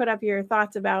certainly put up your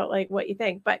thoughts about like what you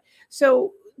think. But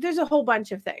so there's a whole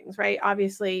bunch of things, right?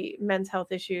 Obviously, men's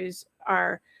health issues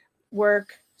are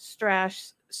work,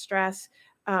 stress,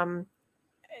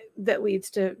 that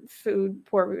leads to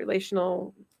poor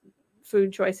relational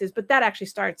food choices, but that actually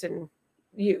starts in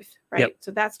youth, right? Yep.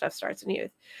 So that stuff starts in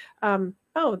youth.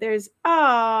 There's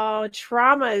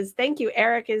traumas. Thank you.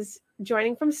 Eric is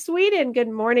joining from Sweden. Good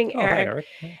morning, Eric.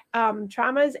 Hi, Eric.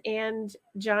 Traumas, and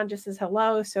John just says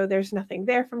hello. So there's nothing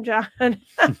there from John.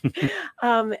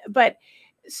 But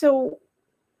so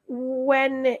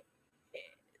men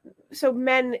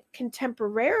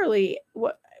contemporarily,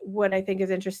 what I think is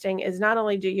interesting is not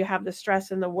only do you have the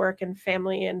stress and the work and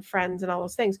family and friends and all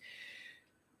those things,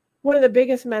 one of the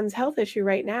biggest men's health issue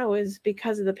right now is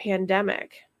because of the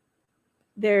pandemic.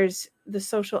 There's the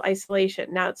social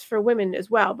isolation. Now it's for women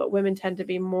as well, but women tend to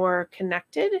be more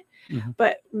connected,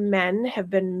 but men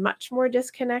have been much more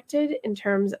disconnected in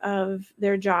terms of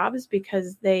their jobs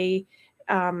because they,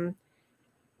 a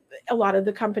lot of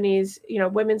the companies,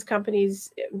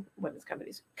 companies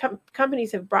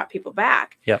have brought people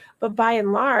back. Yeah. But by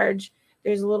and large,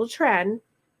 there's a little trend,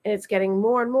 and it's getting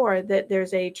more and more that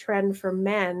there's a trend for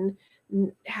men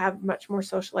have much more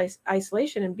social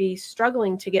isolation and be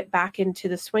struggling to get back into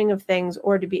the swing of things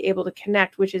or to be able to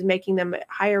connect, which is making them at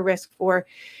higher risk for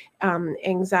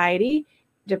anxiety,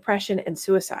 depression, and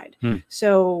suicide.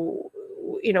 So,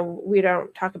 we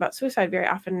don't talk about suicide very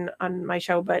often on my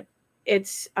show, but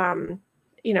it's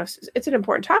it's an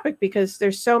important topic because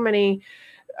there's so many.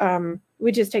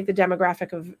 We just take the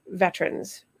demographic of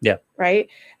veterans. Yeah. Right.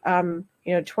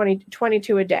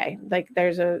 22 a day. Like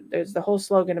there's the whole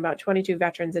slogan about 22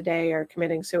 veterans a day are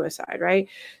committing suicide. Right.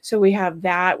 So we have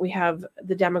that. We have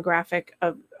the demographic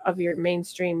of your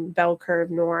mainstream bell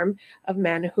curve norm of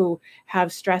men who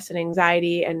have stress and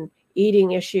anxiety and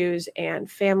eating issues and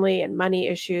family and money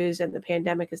issues, and the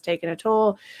pandemic has taken a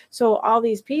toll. So all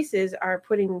these pieces are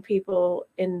putting people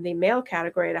in the male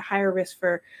category at a higher risk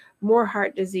for more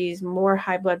heart disease, more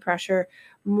high blood pressure,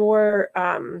 more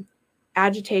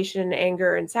agitation,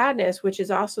 anger, and sadness, which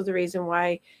is also the reason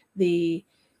why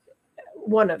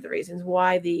one of the reasons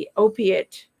why the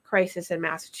opiate crisis in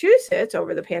Massachusetts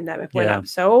over the pandemic went up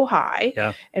so high.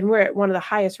 Yeah. And we're at one of the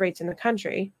highest rates in the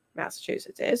country,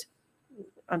 Massachusetts is,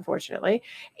 unfortunately.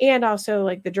 And also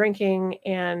like the drinking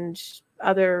and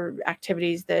other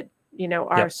activities that,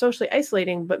 are socially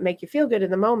isolating, but make you feel good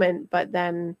in the moment, but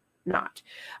then not.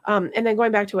 And then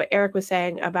going back to what Eric was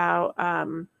saying about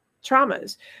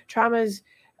traumas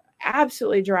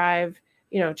absolutely drive,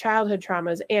 childhood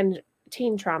traumas and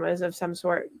teen traumas of some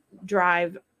sort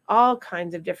drive all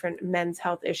kinds of different men's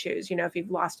health issues. If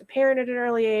you've lost a parent at an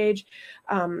early age,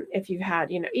 if you've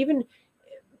had, even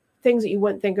things that you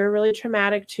wouldn't think are really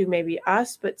traumatic to maybe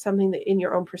us, but something that in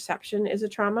your own perception is a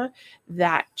trauma,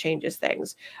 that changes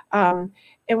things. And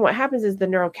what happens is the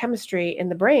neurochemistry in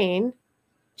the brain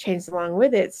changes along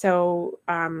with it. So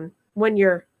when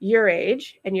you're your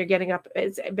age and you're getting up,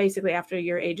 it's basically after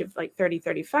your age of like 30,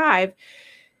 35,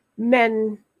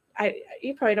 men,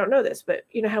 you probably don't know this, but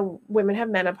you know how women have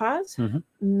menopause,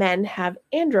 men have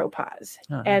andropause.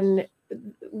 Oh, and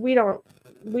we don't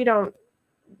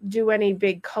do any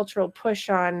big cultural push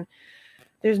on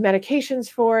there's medications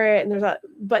for it, and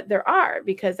but there are,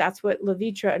 because that's what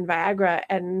Levitra and Viagra,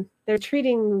 and they're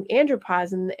treating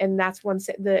andropause, and that's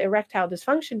the erectile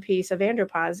dysfunction piece of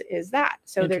andropause is that.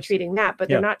 So they're treating that, but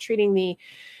they're not treating the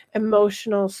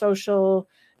emotional, social,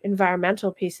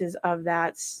 environmental pieces of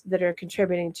that are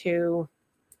contributing to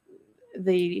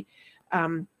the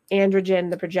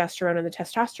androgen, the progesterone, and the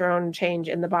testosterone change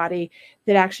in the body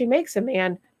that actually makes a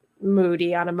man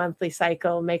moody on a monthly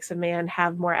cycle, makes a man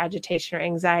have more agitation or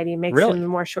anxiety, makes him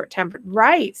more short-tempered.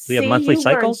 Right. We have monthly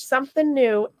cycles? Something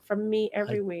new from me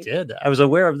every week. I was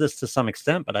aware of this to some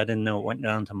extent, but I didn't know it went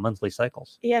down to monthly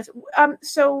cycles. Yes.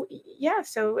 So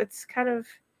it's kind of.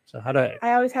 So how do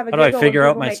I always have a how do I figure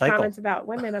out my cycle? Comments about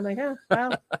women. I'm like, oh,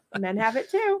 well, men have it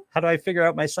too. How do I figure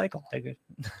out my cycle?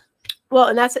 Well,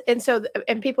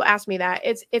 and people ask me that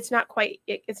it's not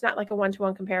like a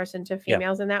one-to-one comparison to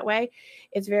females in that way.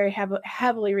 It's very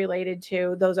heavily related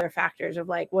to those other factors of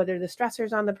like, what are the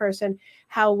stressors on the person,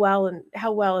 how well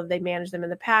have they managed them in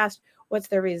the past, what's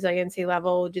their resiliency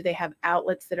level, do they have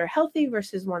outlets that are healthy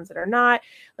versus ones that are not.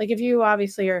 Like if you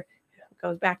obviously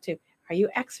goes back to, are you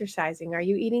exercising? Are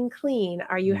you eating clean?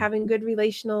 Are you having good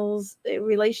relations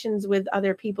with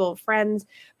other people, friends,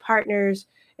 partners,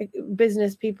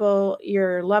 business people,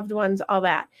 your loved ones, all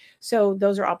that. So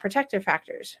those are all protective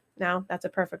factors. Now that's a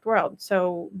perfect world.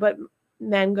 So, but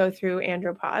men go through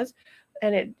andropause,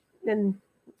 and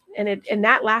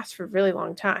that lasts for a really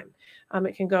long time.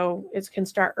 It can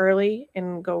start early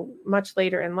and go much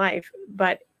later in life,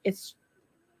 but it's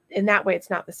in that way, it's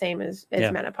not the same as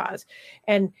menopause.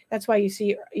 And that's why you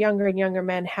see younger and younger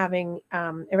men having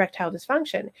erectile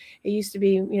dysfunction. It used to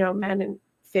be, men in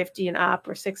 50 and up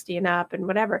or 60 and up and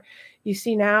whatever. You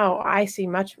see now, I see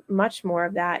much, much more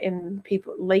of that in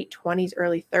people late 20s,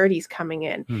 early 30s coming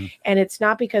in. And it's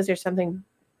not because there's something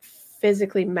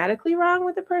physically, medically wrong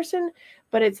with the person,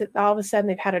 but it's all of a sudden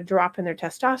they've had a drop in their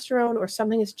testosterone or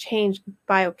something has changed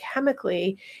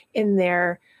biochemically in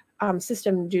their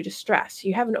system due to stress.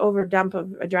 You have an overdump of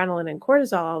adrenaline and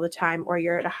cortisol all the time, or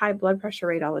you're at a high blood pressure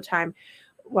rate all the time.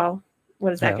 Well,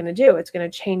 what is that going to do? It's going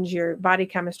to change your body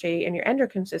chemistry and your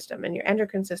endocrine system, and your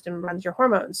endocrine system runs your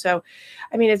hormones. So,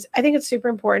 I think it's super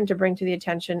important to bring to the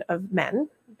attention of men,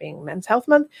 being Men's Health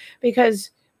Month,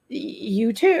 because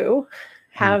you too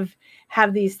have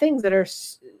these things that are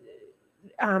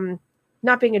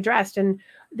not being addressed, and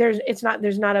there's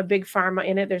not a big pharma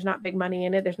in it. There's not big money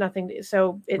in it. There's nothing.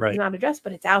 So it's not addressed,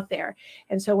 but it's out there.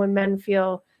 And so when men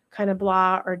feel kind of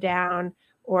blah or down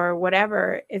or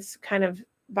whatever, it's kind of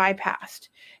bypassed.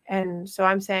 And so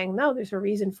I'm saying, no, there's a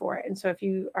reason for it. And so if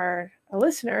you are a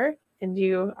listener and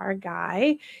you are a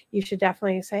guy, you should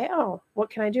definitely say, oh, what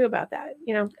can I do about that?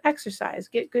 Exercise,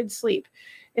 get good sleep.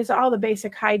 It's all the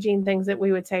basic hygiene things that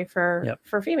we would say for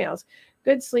females.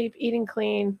 Good sleep, eating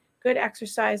clean, good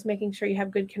exercise, making sure you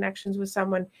have good connections with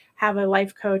someone, have a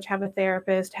life coach, have a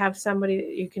therapist, have somebody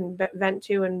that you can vent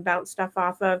to and bounce stuff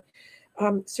off of.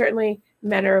 Certainly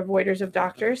men are avoiders of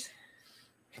doctors.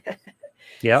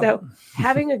 So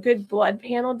having a good blood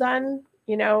panel done,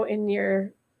 in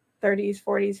your 30s,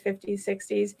 40s, 50s,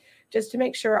 60s, just to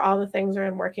make sure all the things are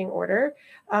in working order.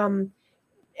 And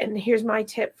and here's my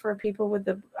tip for people with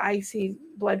I see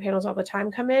blood panels all the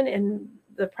time come in, and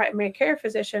the primary care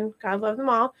physician, God love them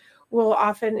all, will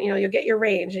often, you'll get your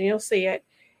range and you'll see it.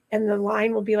 And the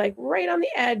line will be like right on the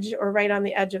edge or right on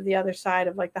the edge of the other side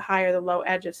of like the high or the low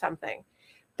edge of something.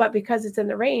 But because it's in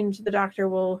the range, the doctor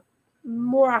will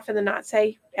more often than not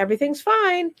say, everything's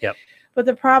fine. Yep. But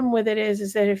the problem with it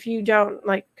is that if you don't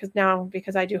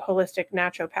because I do holistic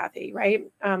naturopathy, right?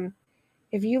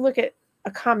 If you look at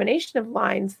a combination of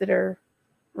lines that are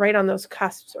right on those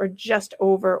cusps or just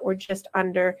over or just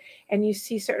under, and you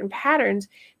see certain patterns,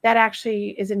 that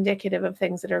actually is indicative of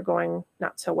things that are going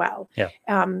not so well. Yeah.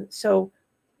 So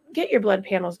get your blood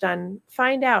panels done.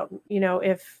 Find out,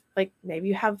 if like maybe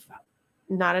you have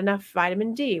not enough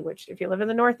vitamin D, which if you live in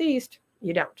the Northeast,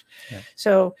 you don't. Yeah.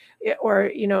 So, or,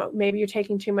 maybe you're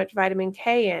taking too much vitamin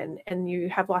K in and you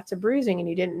have lots of bruising and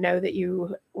you didn't know that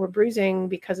you were bruising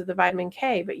because of the vitamin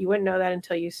K, but you wouldn't know that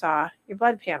until you saw your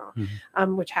blood panel,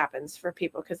 which happens for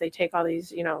people because they take all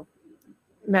these,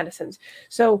 medicines.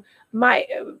 So my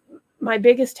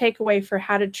biggest takeaway for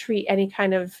how to treat any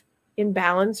kind of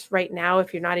imbalance right now,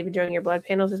 if you're not even doing your blood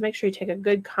panels, is make sure you take a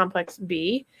good complex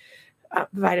B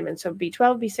vitamin. So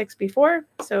B12, B6, B4,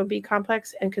 so B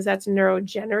complex, and because that's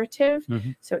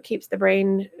neurogenerative, so it keeps the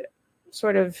brain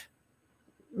sort of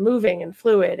moving and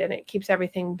fluid, and it keeps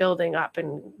everything building up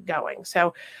and going.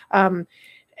 So, and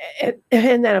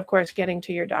then of course getting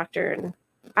to your doctor, and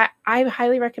I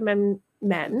highly recommend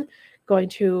men going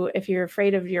to, if you're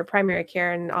afraid of your primary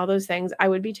care and all those things, I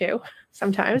would be too.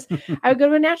 Sometimes I would go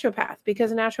to a naturopath,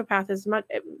 because a naturopath is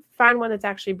find one that's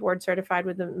actually board certified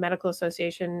with the Medical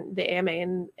Association, the AMA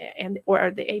and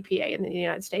or the APA in the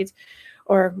United States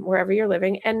or wherever you're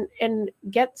living, and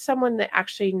get someone that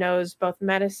actually knows both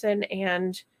medicine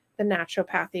and the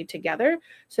naturopathy together,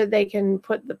 so they can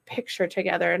put the picture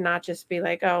together and not just be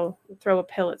like, oh, throw a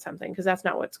pill at something, because that's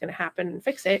not what's going to happen and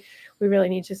fix it. We really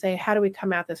need to say, how do we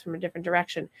come at this from a different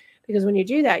direction? Because when you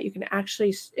do that, you can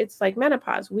actually, it's like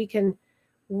menopause. We can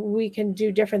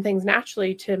do different things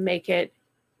naturally to make it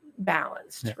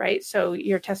balanced, right? So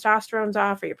your testosterone's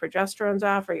off, or your progesterone's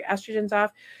off, or your estrogen's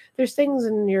off. There's things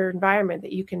in your environment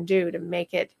that you can do to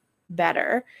make it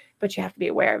better, but you have to be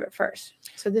aware of it first.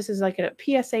 So this is like a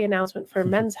PSA announcement for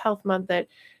Men's Health Month, that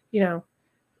you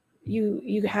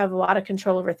have a lot of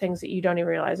control over things that you don't even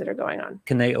realize that are going on.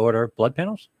 Can they order blood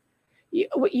panels?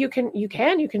 You can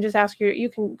just ask you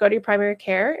can go to your primary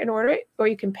care and order it, or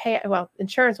you can pay. Well,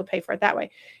 insurance will pay for it that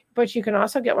way, but you can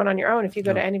also get one on your own. If you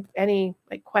go to any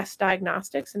like Quest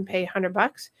Diagnostics and pay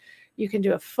 $100, you can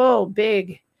do a full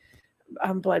big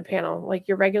blood panel. Like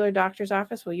your regular doctor's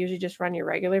office will usually just run your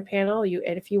regular panel.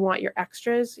 And if you want your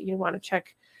extras, you want to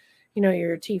check,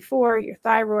 your T4, your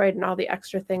thyroid, and all the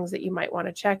extra things that you might want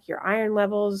to check, your iron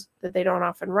levels that they don't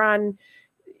often run,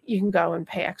 you can go and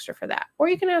pay extra for that. Or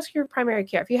you can ask your primary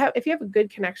care. If you have a good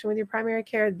connection with your primary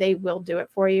care, they will do it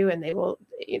for you, and they'll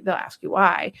ask you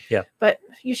why. Yeah. But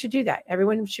you should do that.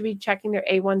 Everyone should be checking their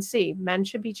A1C. Men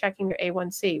should be checking their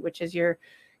A1C, which is your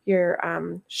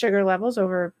sugar levels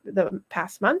over the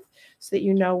past month, so that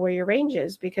you know where your range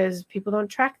is, because people don't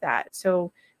track that.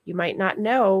 So you might not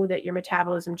know that your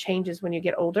metabolism changes when you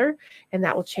get older, and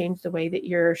that will change the way that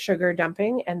you're sugar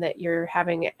dumping, and that you're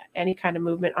having any kind of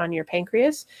movement on your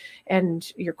pancreas,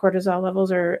 and your cortisol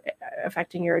levels are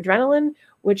affecting your adrenaline,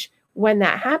 which when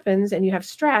that happens and you have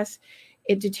stress,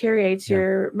 it deteriorates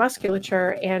your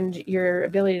musculature and your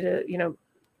ability to,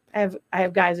 I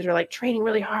have guys that are like training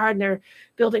really hard and they're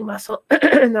building muscle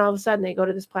and then all of a sudden they go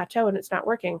to this plateau and it's not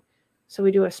working. So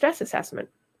we do a stress assessment,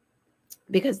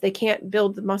 because they can't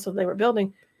build the muscle they were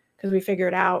building, because we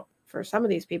figured out for some of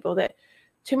these people that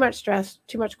too much stress,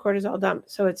 too much cortisol dump.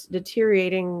 So it's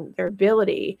deteriorating their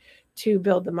ability to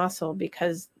build the muscle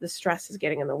because the stress is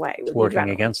getting in the way. It's working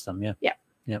against them. Yeah. Yeah.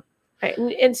 Yep. Right.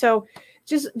 And so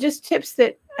just tips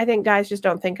that I think guys just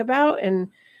don't think about. And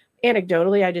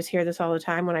anecdotally, I just hear this all the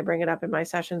time when I bring it up in my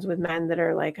sessions with men that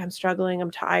are like, I'm struggling,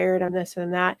 I'm tired, I'm this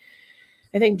and that.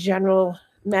 I think general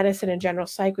medicine and general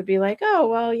psych would be like, oh,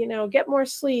 well, get more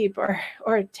sleep, or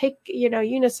take,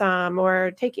 Unisom,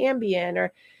 or take Ambien,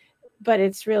 but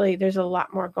it's really, there's a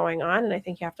lot more going on. And I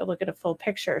think you have to look at a full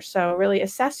picture. So really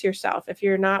assess yourself. If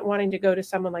you're not wanting to go to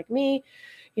someone like me,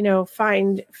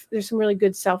 there's some really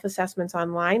good self-assessments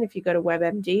online. If you go to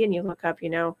WebMD and you look up,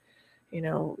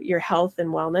 your health and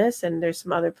wellness, and there's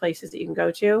some other places that you can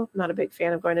go to. I'm not a big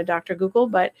fan of going to Dr. Google,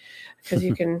 but because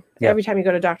you can, every time you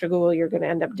go to Dr. Google, you're going to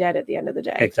end up dead at the end of the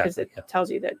day, because it tells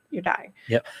you that you're dying.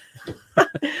 Yep.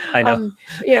 I know.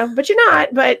 But you're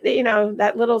not, but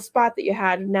that little spot that you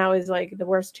had now is like the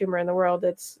worst tumor in the world.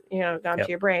 That's, gone to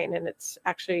your brain, and it's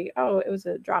actually, it was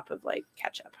a drop of like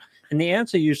ketchup. And the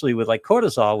answer usually with like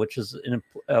cortisol, which is an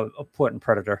important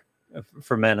predator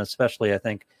for men, especially, I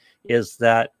think, is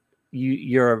that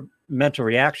your mental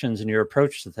reactions and your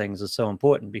approach to things is so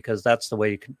important, because that's the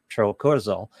way you control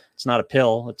cortisol. It's not a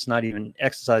pill. It's not even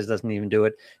exercise doesn't even do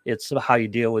it. It's how you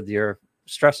deal with your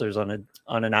stressors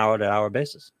on an hour to hour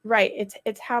basis. Right.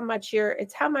 It's how much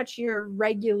you're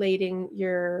regulating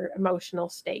your emotional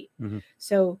state. Mm-hmm.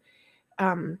 So,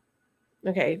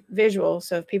 okay, visual.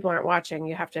 So if people aren't watching,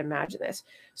 you have to imagine this.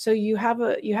 So you have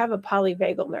a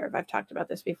polyvagal nerve. I've talked about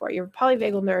this before. Your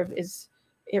polyvagal nerve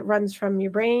it runs from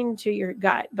your brain to your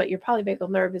gut, but your polyvagal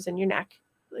nerve is in your neck,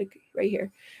 like right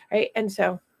here, right? And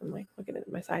so I'm like looking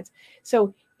at my sides.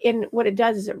 So in what it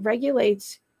does is it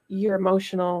regulates your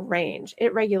emotional range.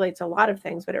 It regulates a lot of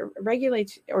things, but it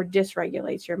regulates or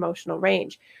dysregulates your emotional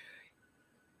range.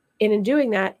 And in doing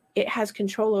that, it has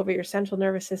control over your central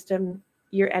nervous system,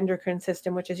 your endocrine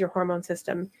system, which is your hormone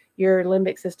system, your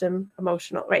limbic system,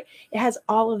 emotional, right? It has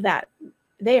all of that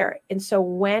there. And so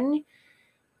when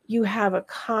you have a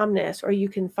calmness, or you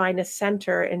can find a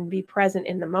center and be present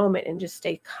in the moment and just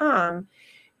stay calm,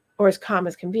 or as calm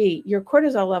as can be, your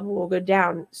cortisol level will go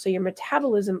down. So your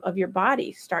metabolism of your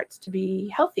body starts to be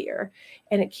healthier,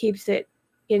 and it keeps it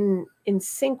in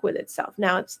sync with itself.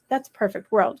 Now that's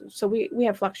perfect world. So we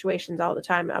have fluctuations all the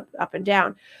time, up and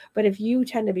down. But if you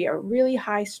tend to be a really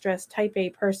high stress type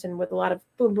A person with a lot of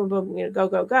boom, boom, boom, go,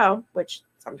 go, go, which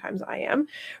sometimes I am,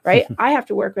 right? I have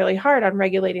to work really hard on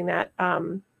regulating that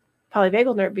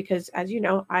polyvagal nerve, because as you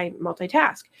know, I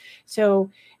multitask. So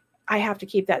I have to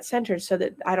keep that centered so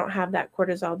that I don't have that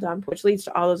cortisol dump, which leads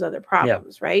to all those other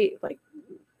problems, right? Like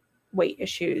weight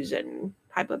issues and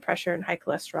high blood pressure and high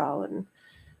cholesterol and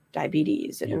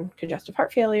diabetes and congestive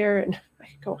heart failure, and I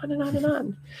could go on and on and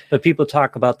on. But people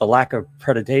talk about the lack of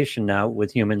predation now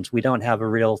with humans. We don't have a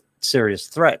real serious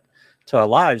threat to our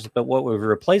lives, but what we've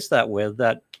replaced that with,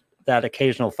 that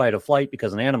occasional fight or flight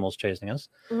because an animal's chasing us,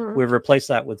 we've replaced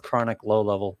that with chronic low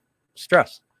level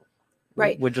stress.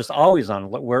 Right. We're just always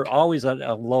we're always at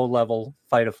a low level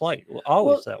fight or flight. We're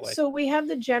always that way. So we have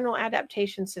the general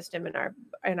adaptation system in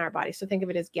our body. So think of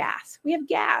it as gas. We have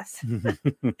gas.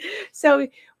 So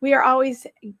we are always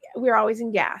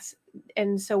in gas.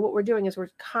 And so what we're doing is we're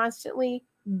constantly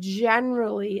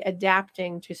generally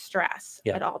adapting to stress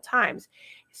at all times.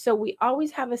 So we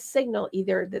always have a signal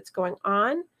either that's going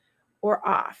on or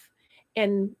off.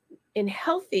 And in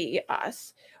healthy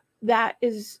us, that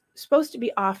is supposed to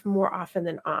be off more often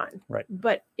than on. Right.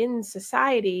 But in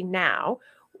society now,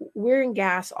 we're in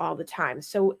gas all the time.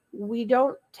 So we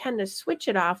don't tend to switch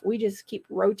it off. We just keep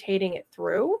rotating it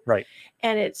through. Right.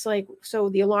 And it's like, so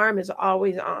the alarm is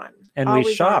always on. And always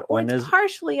we shop on. When it's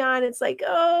partially on. It's like,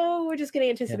 oh, we're just going to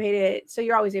anticipate it. So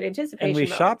you're always in anticipation And we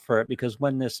mode. shop for it, because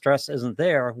when the stress isn't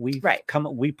there, we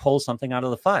pull something out of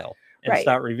the file and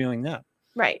start reviewing that.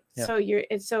 Right. Yeah.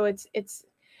 So it's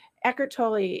Eckhart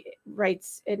Tolle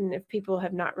writes, and if people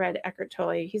have not read Eckhart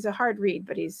Tolle, he's a hard read,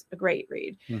 but he's a great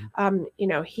read.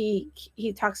 Mm-hmm.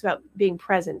 He talks about being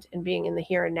present and being in the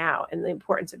here and now, and the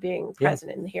importance of being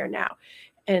present in the here and now.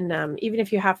 And even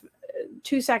if you have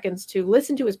 2 seconds to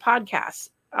listen to his podcasts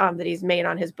that he's made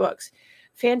on his books,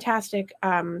 fantastic.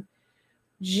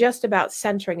 Just about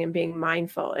centering and being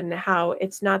mindful, and how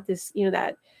it's not this,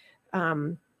 that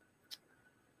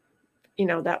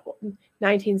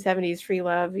 1970s free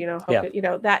love,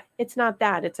 that it's not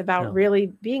that. It's about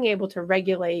really being able to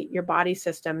regulate your body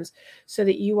systems so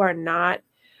that you are not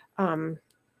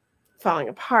falling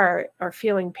apart or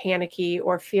feeling panicky,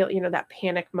 or feel, that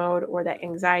panic mode or that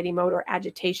anxiety mode or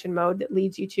agitation mode that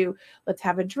leads you to, let's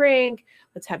have a drink,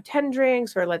 let's have 10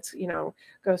 drinks, or let's,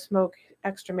 go smoke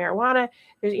extra marijuana.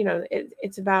 There's,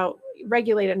 it's about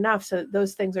regulate enough so that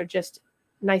those things are just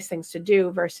nice things to do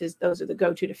versus those are the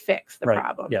go-to to fix the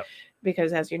problem. Yep.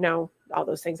 Because as you know, all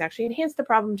those things actually enhance the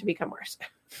problem to become worse.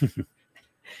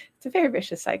 It's a very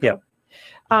vicious cycle.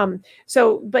 Yep.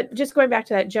 But just going back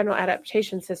to that general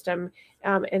adaptation system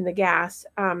and the gas,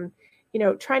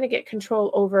 trying to get control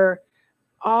over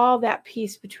all that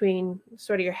piece between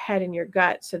sort of your head and your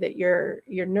gut, so that your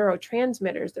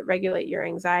neurotransmitters that regulate your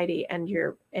anxiety and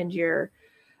your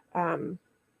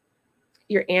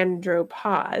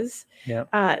andropause,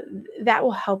 that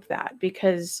will help that,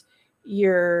 because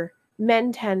your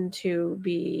men tend to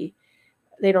be,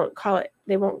 they won't call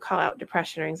out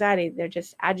depression or anxiety. They're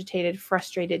just agitated,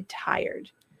 frustrated, tired.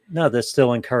 No, they're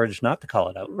still encouraged not to call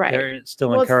it out. Right. They're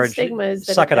still encouraged. The stigma is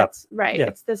suck it up. Right. Yeah.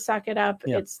 It's the suck it up.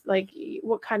 Yeah. It's like,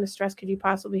 what kind of stress could you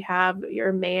possibly have? You're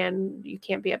a man. You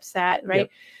can't be upset. Right. Yep.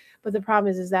 But the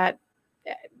problem is that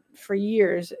for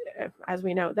years, as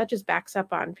we know, that just backs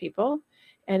up on people.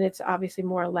 and it's obviously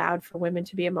more allowed for women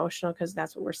to be emotional because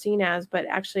that's what we're seen as, but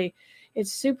actually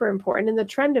it's super important. And the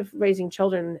trend of raising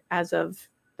children as of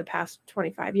the past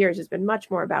 25 years has been much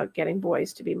more about getting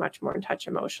boys to be much more in touch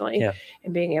emotionally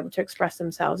and being able to express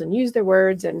themselves and use their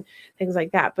words and things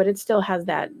like that. But it still has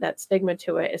that stigma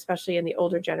to it, especially in the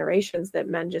older generations, that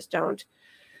men just don't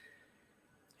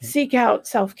seek out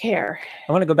self-care.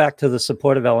 I want to go back to the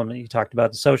supportive element you talked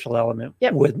about, the social element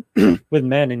with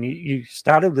men, and you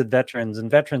started with veterans, and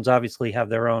veterans obviously have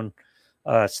their own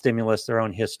stimulus, their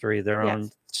own history, their own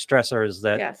stressors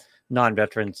that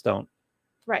non-veterans don't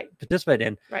participate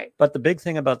in. But the big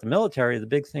thing about the military, the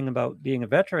big thing about being a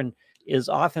veteran is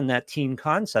often that team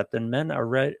concept, and men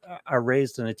are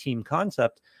raised in a team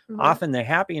concept. Often they're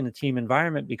happy in a team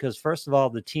environment because, first of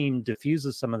all, the team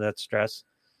diffuses some of that stress.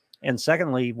 And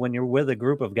secondly, when you're with a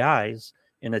group of guys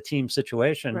in a team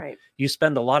situation, you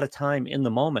spend a lot of time in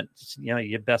the moment. You know,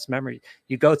 your best memory.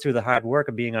 You go through the hard work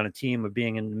of being on a team, of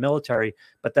being in the military,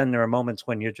 but then there are moments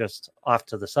when you're just off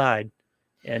to the side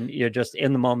and you're just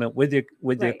in the moment with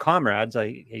your comrades.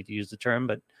 I hate to use the term,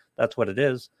 but that's what it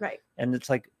is. And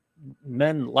it's like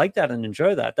men like that and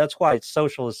enjoy that. That's why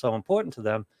social is so important to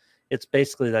them. It's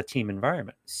basically that team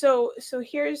environment. So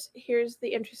here's the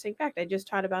interesting fact. I just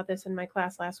taught about this in my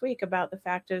class last week about the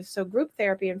fact of, so group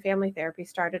therapy and family therapy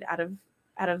started out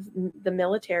of the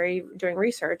military doing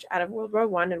research out of World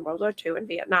War I and World War II and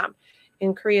Vietnam.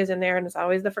 And Korea's in there, and it's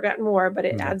always the forgotten war, but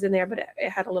it adds in there, but it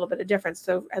had a little bit of difference.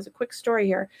 So as a quick story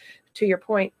here, to your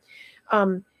point,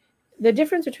 the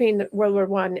difference between World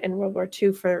War I and World War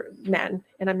II for men,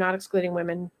 and I'm not excluding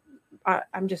women,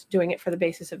 I'm just doing it for the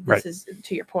basis of this is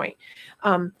to your point.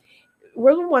 World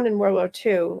War I and World War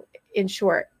II, in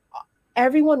short,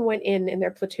 everyone went in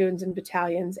their platoons and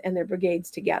battalions and their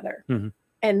brigades together.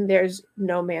 And there's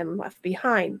no man left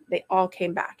behind. They all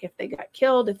came back. If they got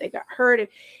killed, if they got hurt,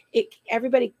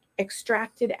 everybody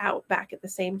extracted out back at the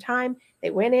same time. They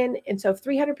went in. And so if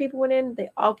 300 people went in, they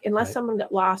all, unless someone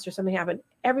got lost or something happened,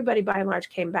 everybody by and large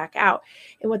came back out.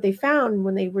 And what they found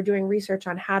when they were doing research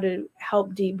on how to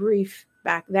help debrief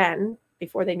back then,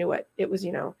 before they knew what it was,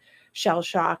 you know, shell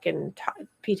shock and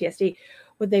PTSD,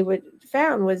 what they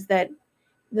found was that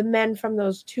the men from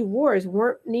those two wars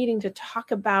weren't needing to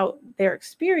talk about their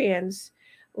experience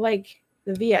like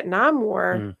the Vietnam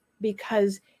War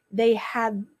because they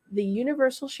had the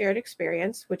universal shared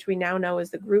experience, which we now know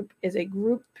is a group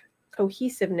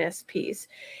cohesiveness piece,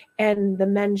 and the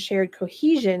men shared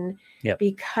cohesion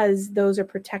because those are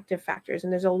protective factors.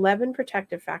 And there's 11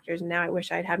 protective factors. And now I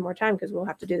wish I'd had more time because we'll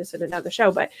have to do this in another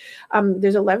show. But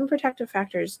there's 11 protective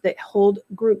factors that hold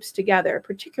groups together,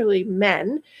 particularly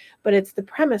men. But it's the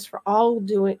premise for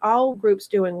all groups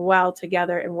doing well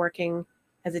together and working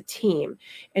as a team,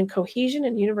 and cohesion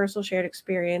and universal shared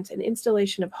experience and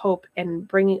installation of hope and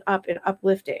bringing up and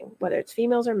uplifting, whether it's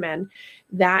females or men,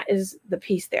 that is the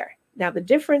piece there. Now, the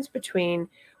difference between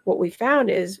what we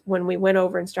found is when we went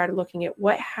over and started looking at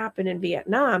what happened in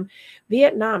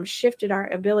Vietnam shifted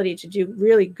our ability to do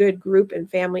really good group and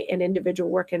family and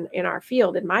individual work in our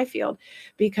field, in my field,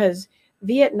 because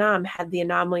Vietnam had the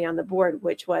anomaly on the board,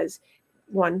 which was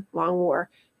 1, long war,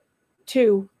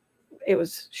 2, it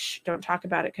was don't talk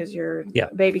about it because you're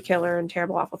a baby killer and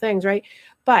terrible, awful things, right?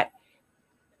 But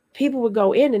people would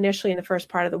go in initially in the first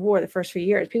part of the war, the first few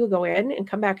years, people go in and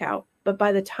come back out. But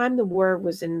by the time the war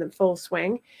was in the full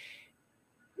swing,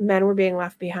 men were being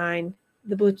left behind.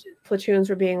 The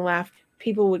platoons were being left.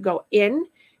 People would go in.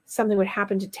 Something would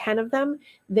happen to 10 of them.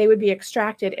 They would be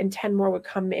extracted and 10 more would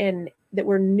come in that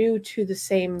were new to the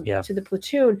same, to the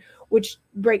platoon, which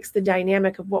breaks the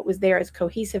dynamic of what was there as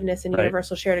cohesiveness and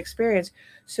universal shared experience.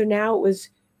 So now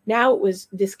it was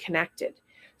disconnected.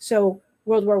 So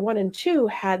World War I and II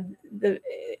had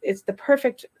it's the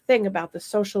perfect thing about the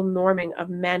social norming of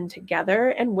men together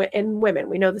and women.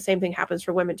 We know the same thing happens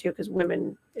for women too, because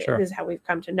women is how we've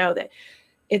come to know that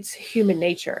it's human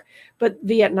nature. But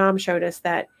Vietnam showed us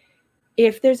that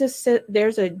if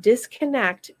there's a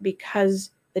disconnect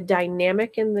because the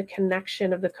dynamic and the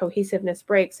connection of the cohesiveness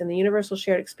breaks and the universal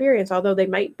shared experience, although they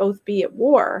might both be at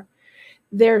war,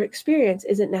 their experience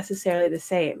isn't necessarily the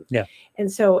same. And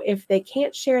so if they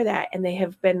can't share that and they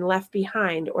have been left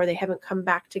behind or they haven't come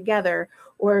back together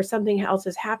or something else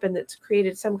has happened that's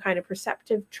created some kind of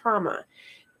perceptive trauma,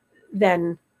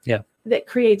 then that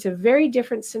creates a very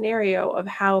different scenario of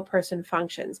how a person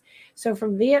functions. So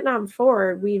from Vietnam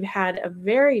forward, we've had a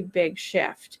very big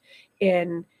shift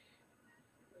in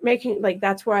making, like,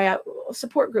 that's why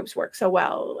support groups work so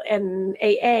well, and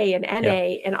AA and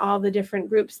NA and all the different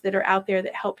groups that are out there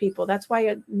that help people. That's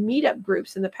why meetup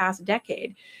groups in the past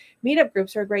decade meetup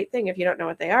groups are a great thing. If you don't know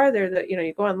what they are, they're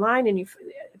you go online and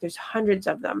there's hundreds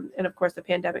of them. And of course the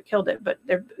pandemic killed it, but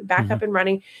they're back up and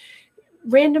running.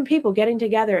 Random people getting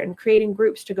together and creating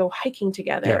groups to go hiking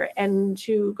together and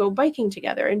to go biking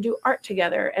together and do art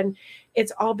together. And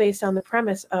it's all based on the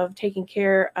premise of taking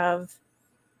care of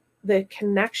the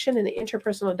connection and the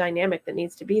interpersonal dynamic that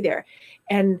needs to be there.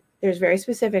 And there's very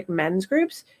specific men's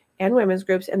groups and women's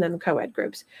groups and then the co-ed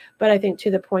groups. But I think to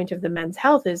the point of the men's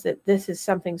health is that this is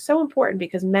something so important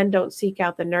because men don't seek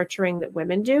out the nurturing that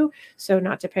women do. So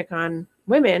not to pick on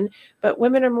women, but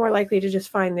women are more likely to just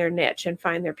find their niche and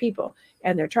find their people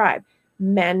and their tribe.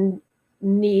 Men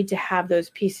need to have those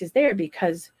pieces there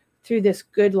because through this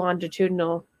good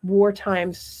longitudinal war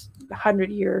times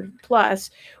 100-year plus,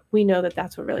 we know that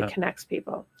that's what really connects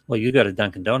people. Well, you go to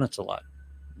Dunkin' Donuts a lot.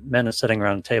 Men are sitting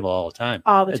around the table all the time.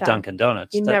 All the time. At Dunkin'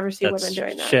 Donuts. You never see women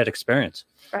doing that. Shared experience.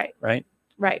 Right. Right?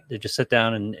 Right. They just sit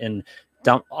down and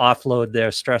offload their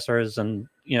stressors and,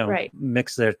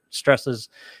 mix their stresses.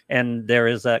 And there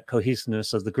is that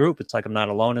cohesiveness of the group. It's like, I'm not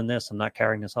alone in this. I'm not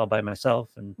carrying this all by myself.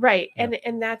 And right. And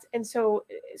so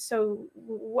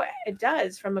what it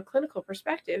does from a clinical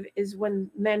perspective is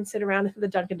when men sit around at the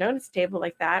Dunkin' Donuts table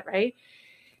like that, right?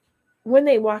 When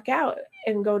they walk out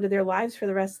and go to their lives for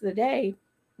the rest of the day,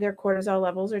 their cortisol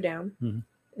levels are down. Mm-hmm.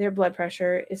 Their blood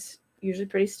pressure is usually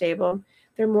pretty stable.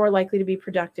 They're more likely to be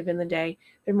productive in the day.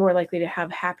 They're more likely to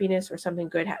have happiness or something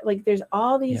good. Like there's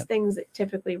all these things that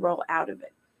typically roll out of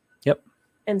it. Yep.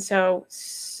 And so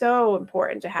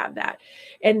important to have that.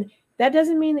 And that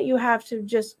doesn't mean that you have to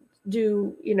just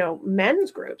do, men's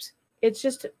groups. It's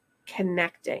just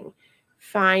connecting,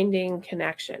 finding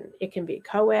connection. It can be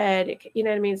co-ed, you know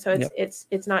what I mean? So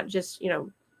it's not just,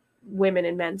 women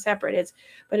and men separate.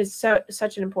 But it's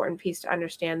such an important piece to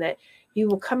understand that you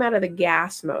will come out of the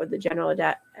gas mode, the general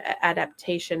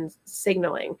adaptation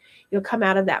signaling. You'll come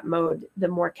out of that mode the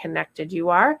more connected you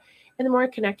are, and the more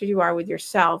connected you are with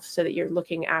yourself, so that you're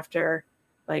looking after,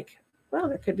 like, well,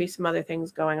 there could be some other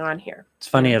things going on here. It's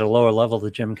funny, at a lower level,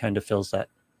 the gym kind of fills that.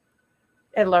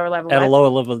 At a lower level, a lower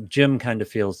level, the gym kind of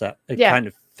feels that. It kind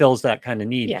of fills that kind of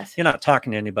need. Yes. You're not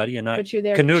talking to anybody. You're not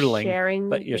canoodling,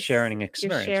 but you're sharing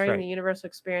experience. You're sharing the universal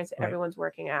experience that everyone's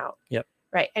working out. Yep.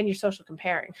 Right. And you're social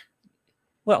comparing.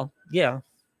 Well, yeah,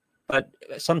 but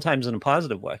sometimes in a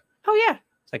positive way. Oh, yeah.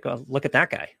 It's like, oh, look at that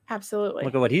guy. Absolutely.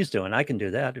 Look at what he's doing. I can do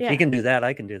that. If he can do that,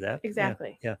 I can do that.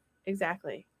 Exactly. Yeah.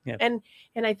 Exactly. Yeah. And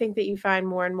I think that you find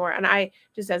more and more, and I,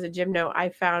 just as a gym note, I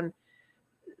found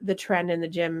the trend in the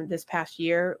gym this past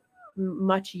year,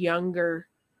 much younger,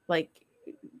 like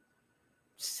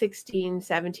 16,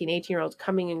 17, 18-year-olds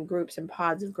coming in groups and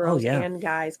pods of girls and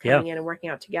guys coming in and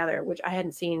working out together, which I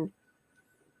hadn't seen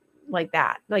like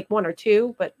that, like one or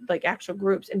two, but like actual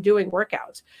groups and doing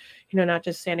workouts, not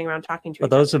just standing around talking to each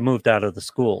other. Those have moved out of the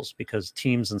schools because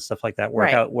teams and stuff like that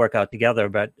work out together.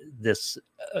 But this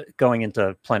going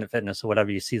into Planet Fitness or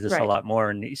whatever, you see this a lot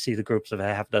more, and you see the groups of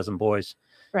a half dozen boys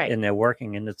in there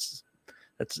working, and it's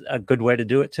a good way to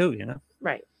do it too,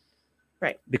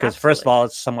 Right. Because first of all,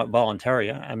 it's somewhat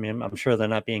voluntary. I mean, I'm sure they're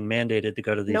not being mandated to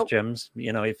go to these gyms.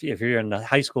 If you're in the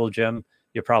high school gym,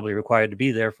 you're probably required to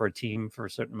be there for a team for a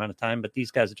certain amount of time. But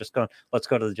these guys are just going, let's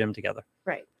go to the gym together.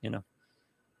 Right.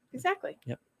 Exactly.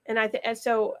 Yep. And I think,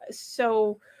 so,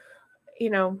 I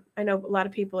know a lot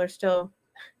of people are still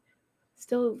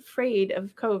afraid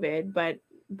of COVID, but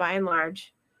by and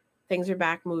large, things are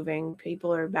back moving.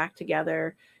 People are back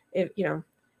together. If you're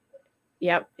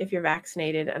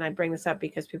vaccinated, and I bring this up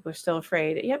because people are still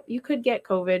afraid. Yep, you could get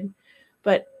COVID,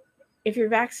 but if you're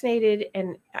vaccinated,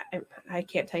 and I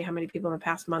can't tell you how many people in the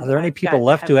past month. Are there any people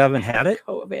left who haven't had it?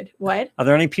 COVID. What? Are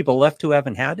there any people left who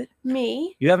haven't had it?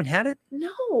 Me. You haven't had it?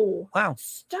 No. Wow.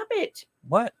 Stop it.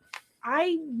 What?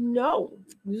 I know.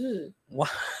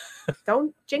 What?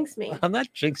 Don't jinx me. I'm not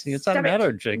jinxing. It's not a matter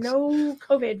of jinx. No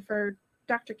COVID for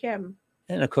Dr. Kim.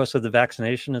 And of course, with the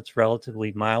vaccination, it's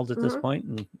relatively mild at this point.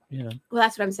 And, Well,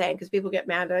 that's what I'm saying, because people get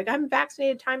mad. They're like, I'm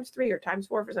vaccinated times 3 or times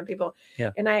 4 for some people.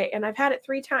 Yeah. And I've had it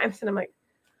 3 times. And I'm like,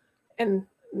 and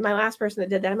my last person that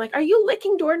did that, I'm like, are you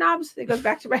licking doorknobs? It goes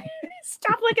back to my,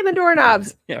 stop licking the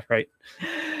doorknobs. Yeah, right.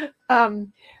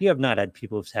 You have not had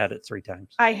people who've had it 3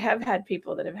 times. I have had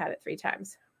people that have had it 3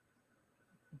 times.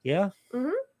 Yeah. Mm-hmm.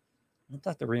 I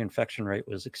thought the reinfection rate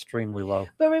was extremely low.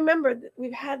 But remember,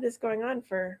 we've had this going on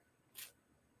for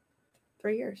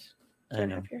 3 years,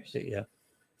 2.5 years. Yeah.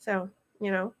 So,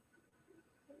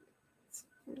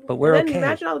 but we're okay.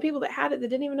 Imagine all the people that had it that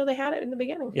didn't even know they had it in the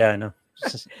beginning. Yeah, I know.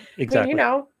 Exactly.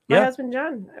 My husband,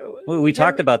 John. We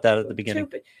talked about that at the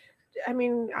beginning.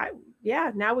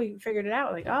 Now we figured it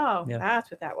out. Like,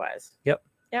 that's what that was. Yep.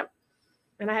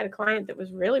 And I had a client that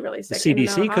was really, really sick. The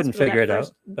CDC couldn't figure it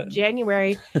out. But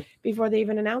January before they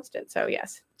even announced it. So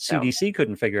yes. CDC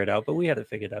couldn't figure it out, but we had it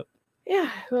figured out. Yeah.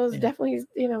 Well, it was definitely,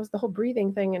 it was the whole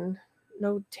breathing thing and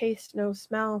no taste, no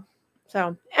smell.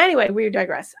 So anyway, we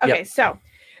digress. Okay. So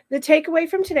the takeaway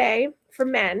from today for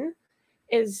men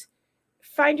is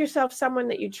find yourself someone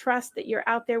that you trust, that you're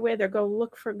out there with, or go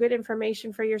look for good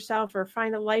information for yourself, or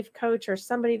find a life coach or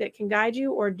somebody that can guide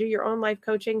you, or do your own life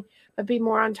coaching, but be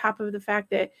more on top of the fact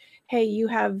that, hey, you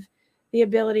have the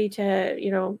ability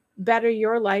to, better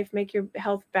your life, make your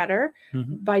health better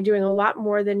by doing a lot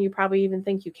more than you probably even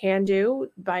think you can do,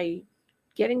 by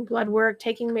getting blood work,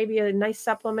 taking maybe a nice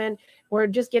supplement, or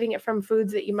just getting it from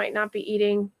foods that you might not be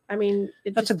eating. I mean,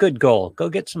 that's a good goal. Go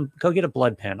get a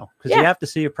blood panel, because you have to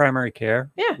see your primary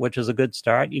care, which is a good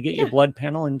start. You get your blood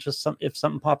panel, and just if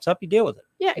something pops up, you deal with it.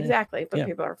 Yeah, exactly. But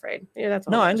people are afraid. That's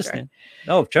no, I understand.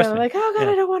 No, trust me. Like, oh God,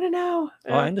 I don't want to know.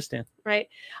 Oh, I understand. Right.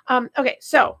 Okay.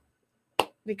 So,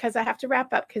 because I have to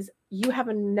wrap up, because you have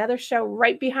another show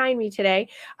right behind me today.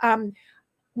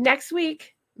 Next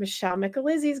week, Michelle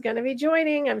Michelizzi is going to be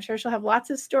joining. I'm sure she'll have lots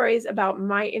of stories about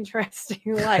my interesting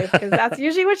life, because that's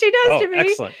usually what she does to me.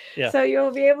 Excellent. Yeah. So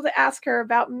you'll be able to ask her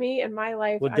about me and my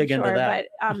life. We'll dig into that.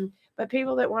 But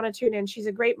people that want to tune in, she's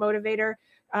a great motivator.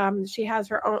 She has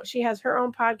her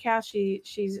own podcast.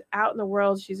 She's out in the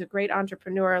world. She's a great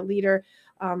entrepreneur, leader,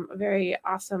 a very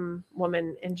awesome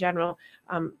woman in general.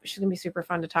 She's going to be super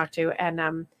fun to talk to.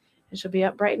 And she'll be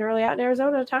up bright and early out in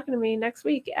Arizona talking to me next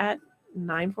week at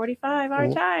 9:45 our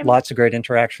time. Lots of great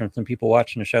interaction from people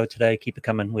watching the show today. Keep it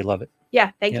coming. We love it.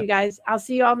 Yeah. Thank you guys. I'll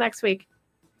see you all next week.